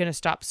not going to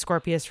stop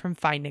Scorpius from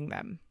finding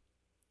them.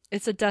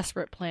 It's a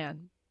desperate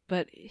plan,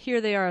 but here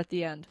they are at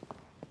the end.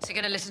 So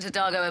you're going to listen to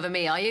Dargo over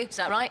me, are you? Is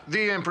that right?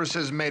 The Empress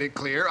has made it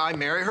clear I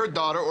marry her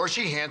daughter or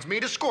she hands me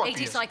to Scorpius.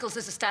 80 cycles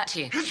as a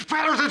statue. It's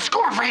better than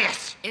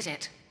Scorpius! Is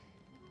it?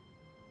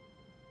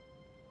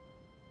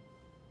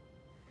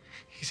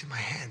 He's in my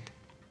head.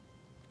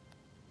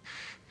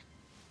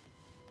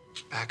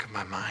 Back of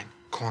my mind,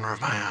 corner of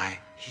my eye.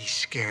 He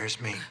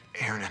scares me.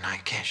 Aeryn and I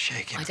can't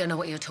shake him. I don't know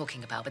what you're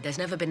talking about, but there's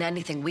never been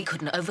anything we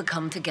couldn't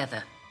overcome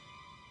together.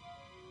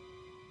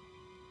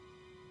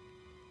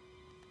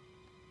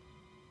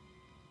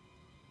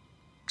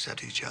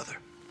 Except each other.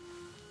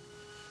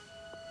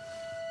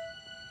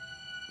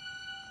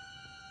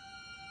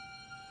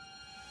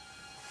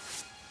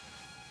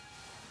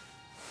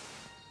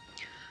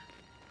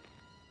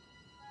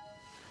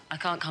 I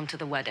can't come to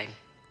the wedding.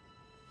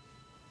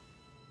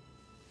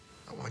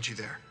 I want you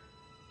there.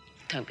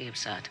 Don't be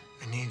absurd.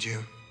 I need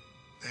you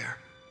there.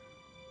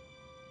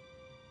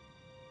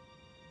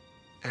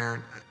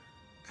 Aeryn,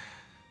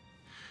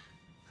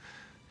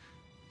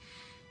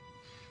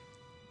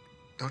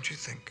 don't you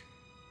think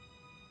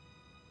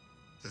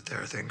that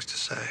there are things to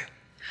say?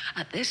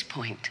 At this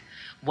point,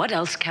 what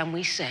else can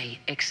we say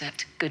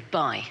except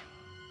goodbye?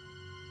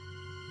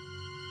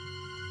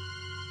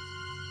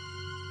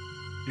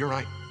 You're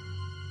right.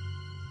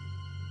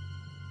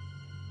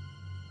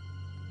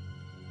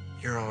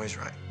 You're always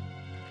right.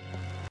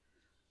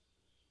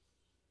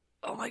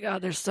 Oh my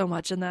God, there's so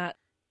much in that.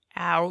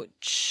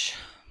 Ouch.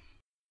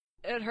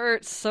 It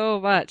hurts so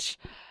much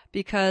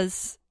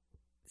because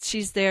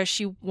she's there.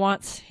 She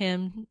wants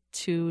him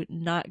to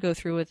not go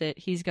through with it.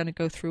 He's going to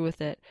go through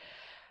with it.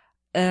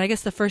 And I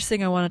guess the first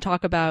thing I want to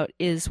talk about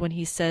is when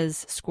he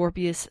says,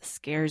 Scorpius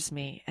scares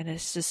me. And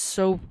it's just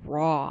so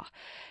raw.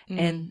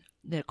 And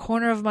the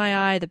corner of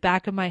my eye, the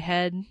back of my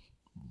head,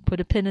 put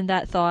a pin in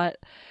that thought.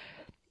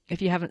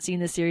 If you haven't seen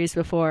this series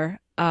before,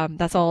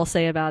 that's all I'll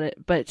say about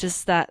it. But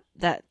just that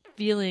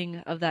feeling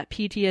of that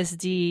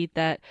PTSD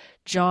that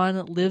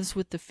John lives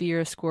with the fear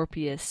of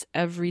Scorpius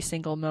every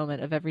single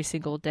moment of every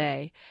single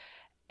day.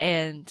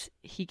 And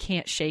he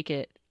can't shake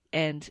it.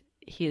 And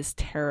he is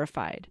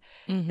terrified.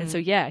 And so,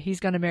 yeah, he's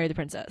going to marry the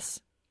princess.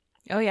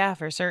 Oh, yeah,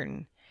 for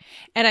certain.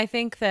 And I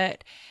think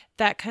that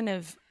kind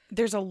of,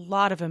 there's a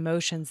lot of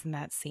emotions in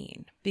that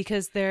scene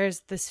because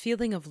there's this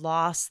feeling of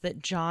loss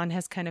that John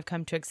has kind of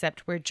come to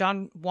accept, where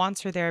John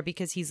wants her there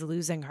because he's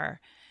losing her.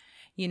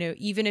 You know,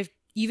 even if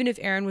even if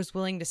Aeryn was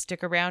willing to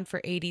stick around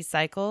for 80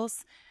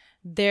 cycles,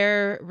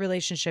 their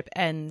relationship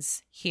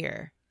ends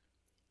here.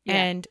 Yeah.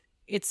 And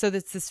it's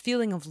this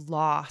feeling of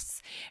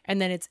loss.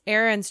 And then it's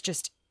Aaron's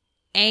just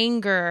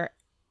anger.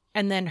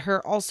 And then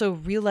her also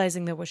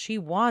realizing that what she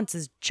wants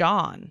is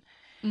John.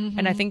 Mm-hmm.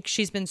 And I think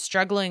she's been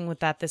struggling with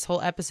that this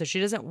whole episode. She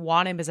doesn't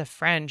want him as a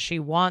friend. She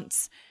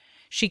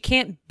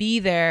can't be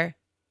there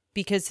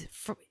because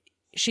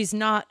she's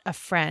not a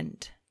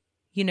friend,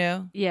 you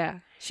know? Yeah.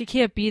 She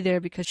can't be there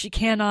because she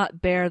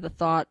cannot bear the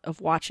thought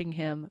of watching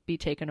him be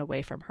taken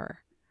away from her.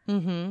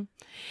 Mm-hmm.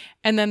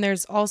 And then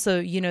there's also,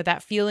 you know,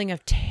 that feeling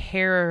of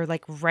terror,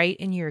 like right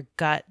in your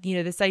gut, you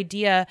know, this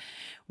idea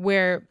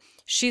where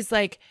she's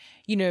like,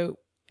 you know,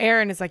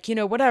 Aeryn is like, you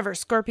know, whatever,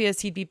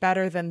 Scorpius, he'd be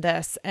better than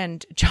this.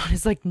 And John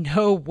is like,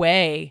 no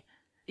way.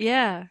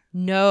 Yeah.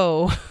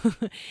 No.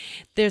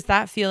 There's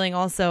that feeling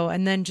also.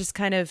 And then just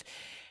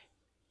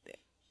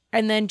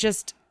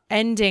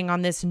ending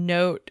on this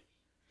note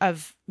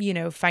of, you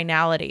know,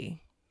 finality.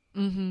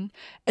 Mm-hmm.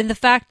 And the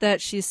fact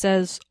that she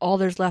says all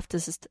there's left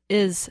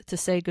is to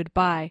say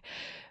goodbye,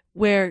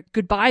 where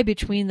goodbye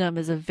between them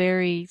is a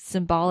very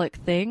symbolic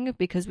thing,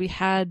 because we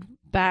had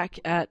back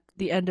at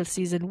the end of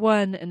season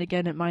 1 and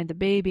again at Mind the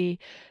Baby,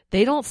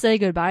 they don't say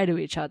goodbye to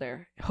each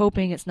other,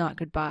 hoping it's not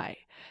goodbye.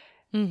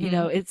 Mm-hmm. You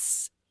know,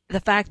 it's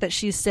the fact that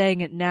she's saying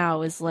it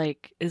now is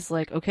like,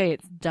 okay,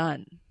 it's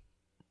done.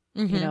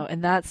 Mm-hmm. You know,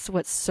 and that's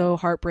what's so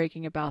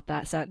heartbreaking about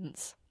that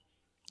sentence.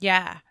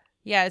 Yeah.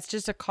 Yeah, it's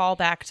just a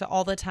callback to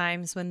all the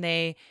times when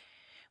they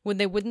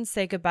wouldn't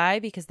say goodbye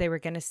because they were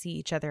going to see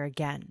each other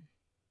again.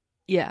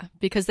 Yeah,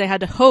 because they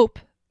had to hope.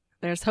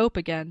 There's hope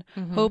again.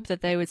 Mm-hmm. Hope that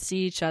they would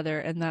see each other,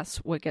 and that's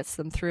what gets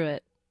them through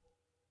it.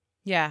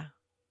 Yeah.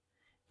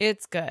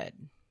 It's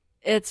good.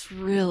 It's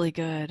really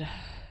good.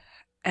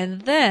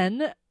 And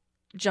then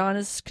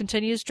John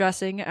continues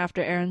dressing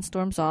after Aeryn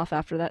storms off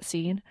after that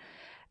scene.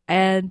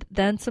 And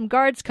then some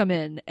guards come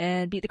in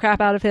and beat the crap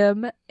out of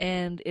him.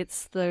 And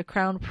it's the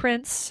Crown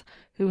Prince,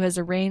 who has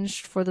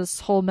arranged for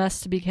this whole mess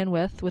to begin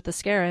with the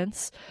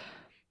Scarrants,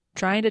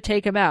 trying to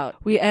take him out.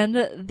 We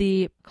end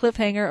the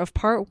cliffhanger of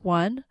part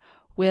 1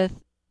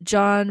 with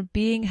John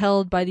being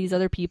held by these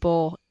other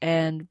people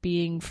and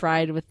being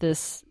fried with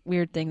this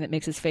weird thing that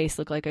makes his face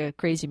look like a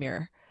crazy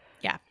mirror.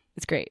 Yeah.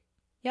 It's great.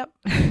 Yep.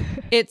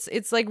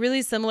 It's like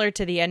really similar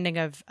to the ending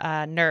of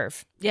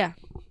Nerve. Yeah.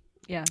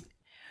 Yeah.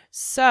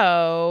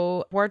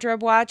 So,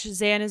 wardrobe watch,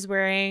 Zan is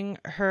wearing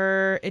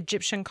her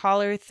Egyptian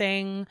collar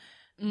thing,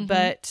 mm-hmm.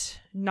 but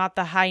not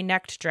the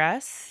high-necked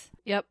dress.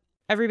 Yep.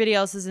 Everybody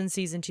else is in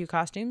season 2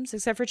 costumes,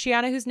 except for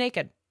Chiana, who's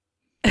naked.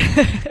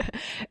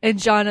 And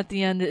John at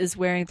the end is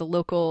wearing the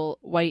local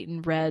white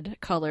and red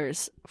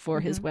colors for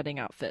mm-hmm. his wedding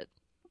outfit.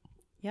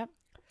 Yep.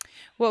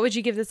 What would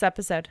you give this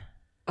episode?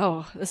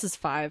 Oh, this is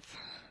 5.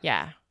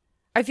 Yeah.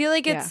 I feel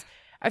like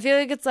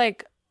it's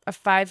like a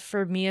 5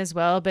 for me as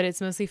well, but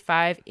it's mostly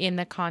 5 in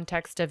the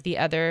context of the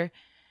other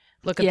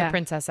Look at the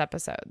Princess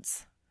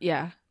episodes.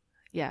 Yeah.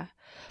 Yeah.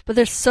 But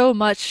there's so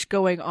much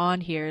going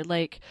on here.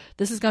 Like,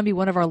 this is going to be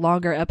one of our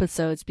longer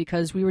episodes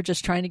because we were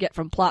just trying to get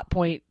from plot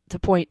point to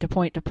point to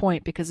point to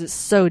point because it's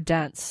so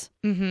dense.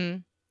 Mm-hmm.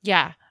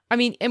 Yeah. I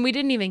mean, and we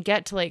didn't even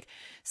get to like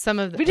some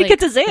of the We didn't get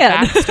to Zan.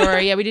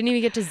 backstory. Yeah, we didn't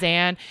even get to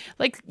Zan.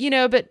 Like, you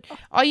know, but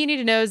all you need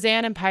to know,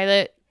 Zan and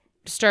Pilot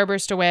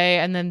starburst away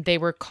and then they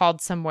were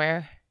called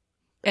somewhere.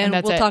 And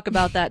we'll talk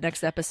about that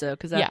next episode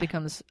because that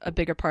becomes a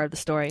bigger part of the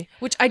story.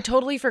 Which I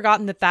totally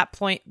forgotten that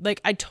point. Like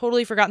I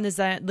totally forgotten the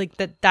Zan, like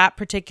that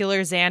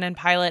particular Zan and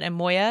Pilot and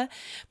Moya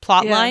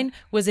plot line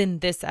was in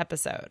this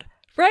episode.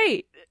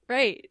 Right.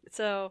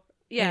 So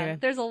anyway.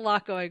 There's a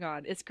lot going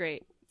on. It's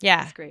great.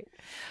 Yeah, it's great.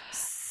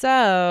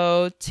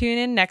 So tune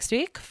in next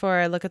week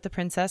for Look at the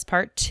Princess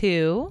Part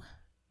 2.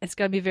 It's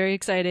gonna be very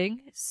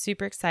exciting.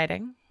 Super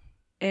exciting.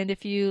 And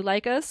if you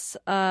like us,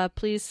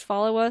 please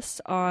follow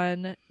us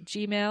on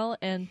Gmail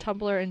and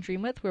Tumblr and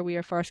Dreamwidth, where we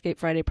are Farscape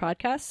Friday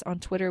Podcasts. On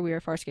Twitter, we are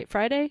Farscape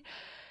Friday.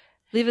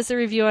 Leave us a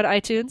review on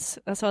iTunes.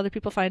 That's how other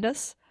people find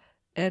us.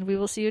 And we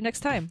will see you next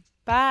time.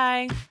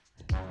 Bye.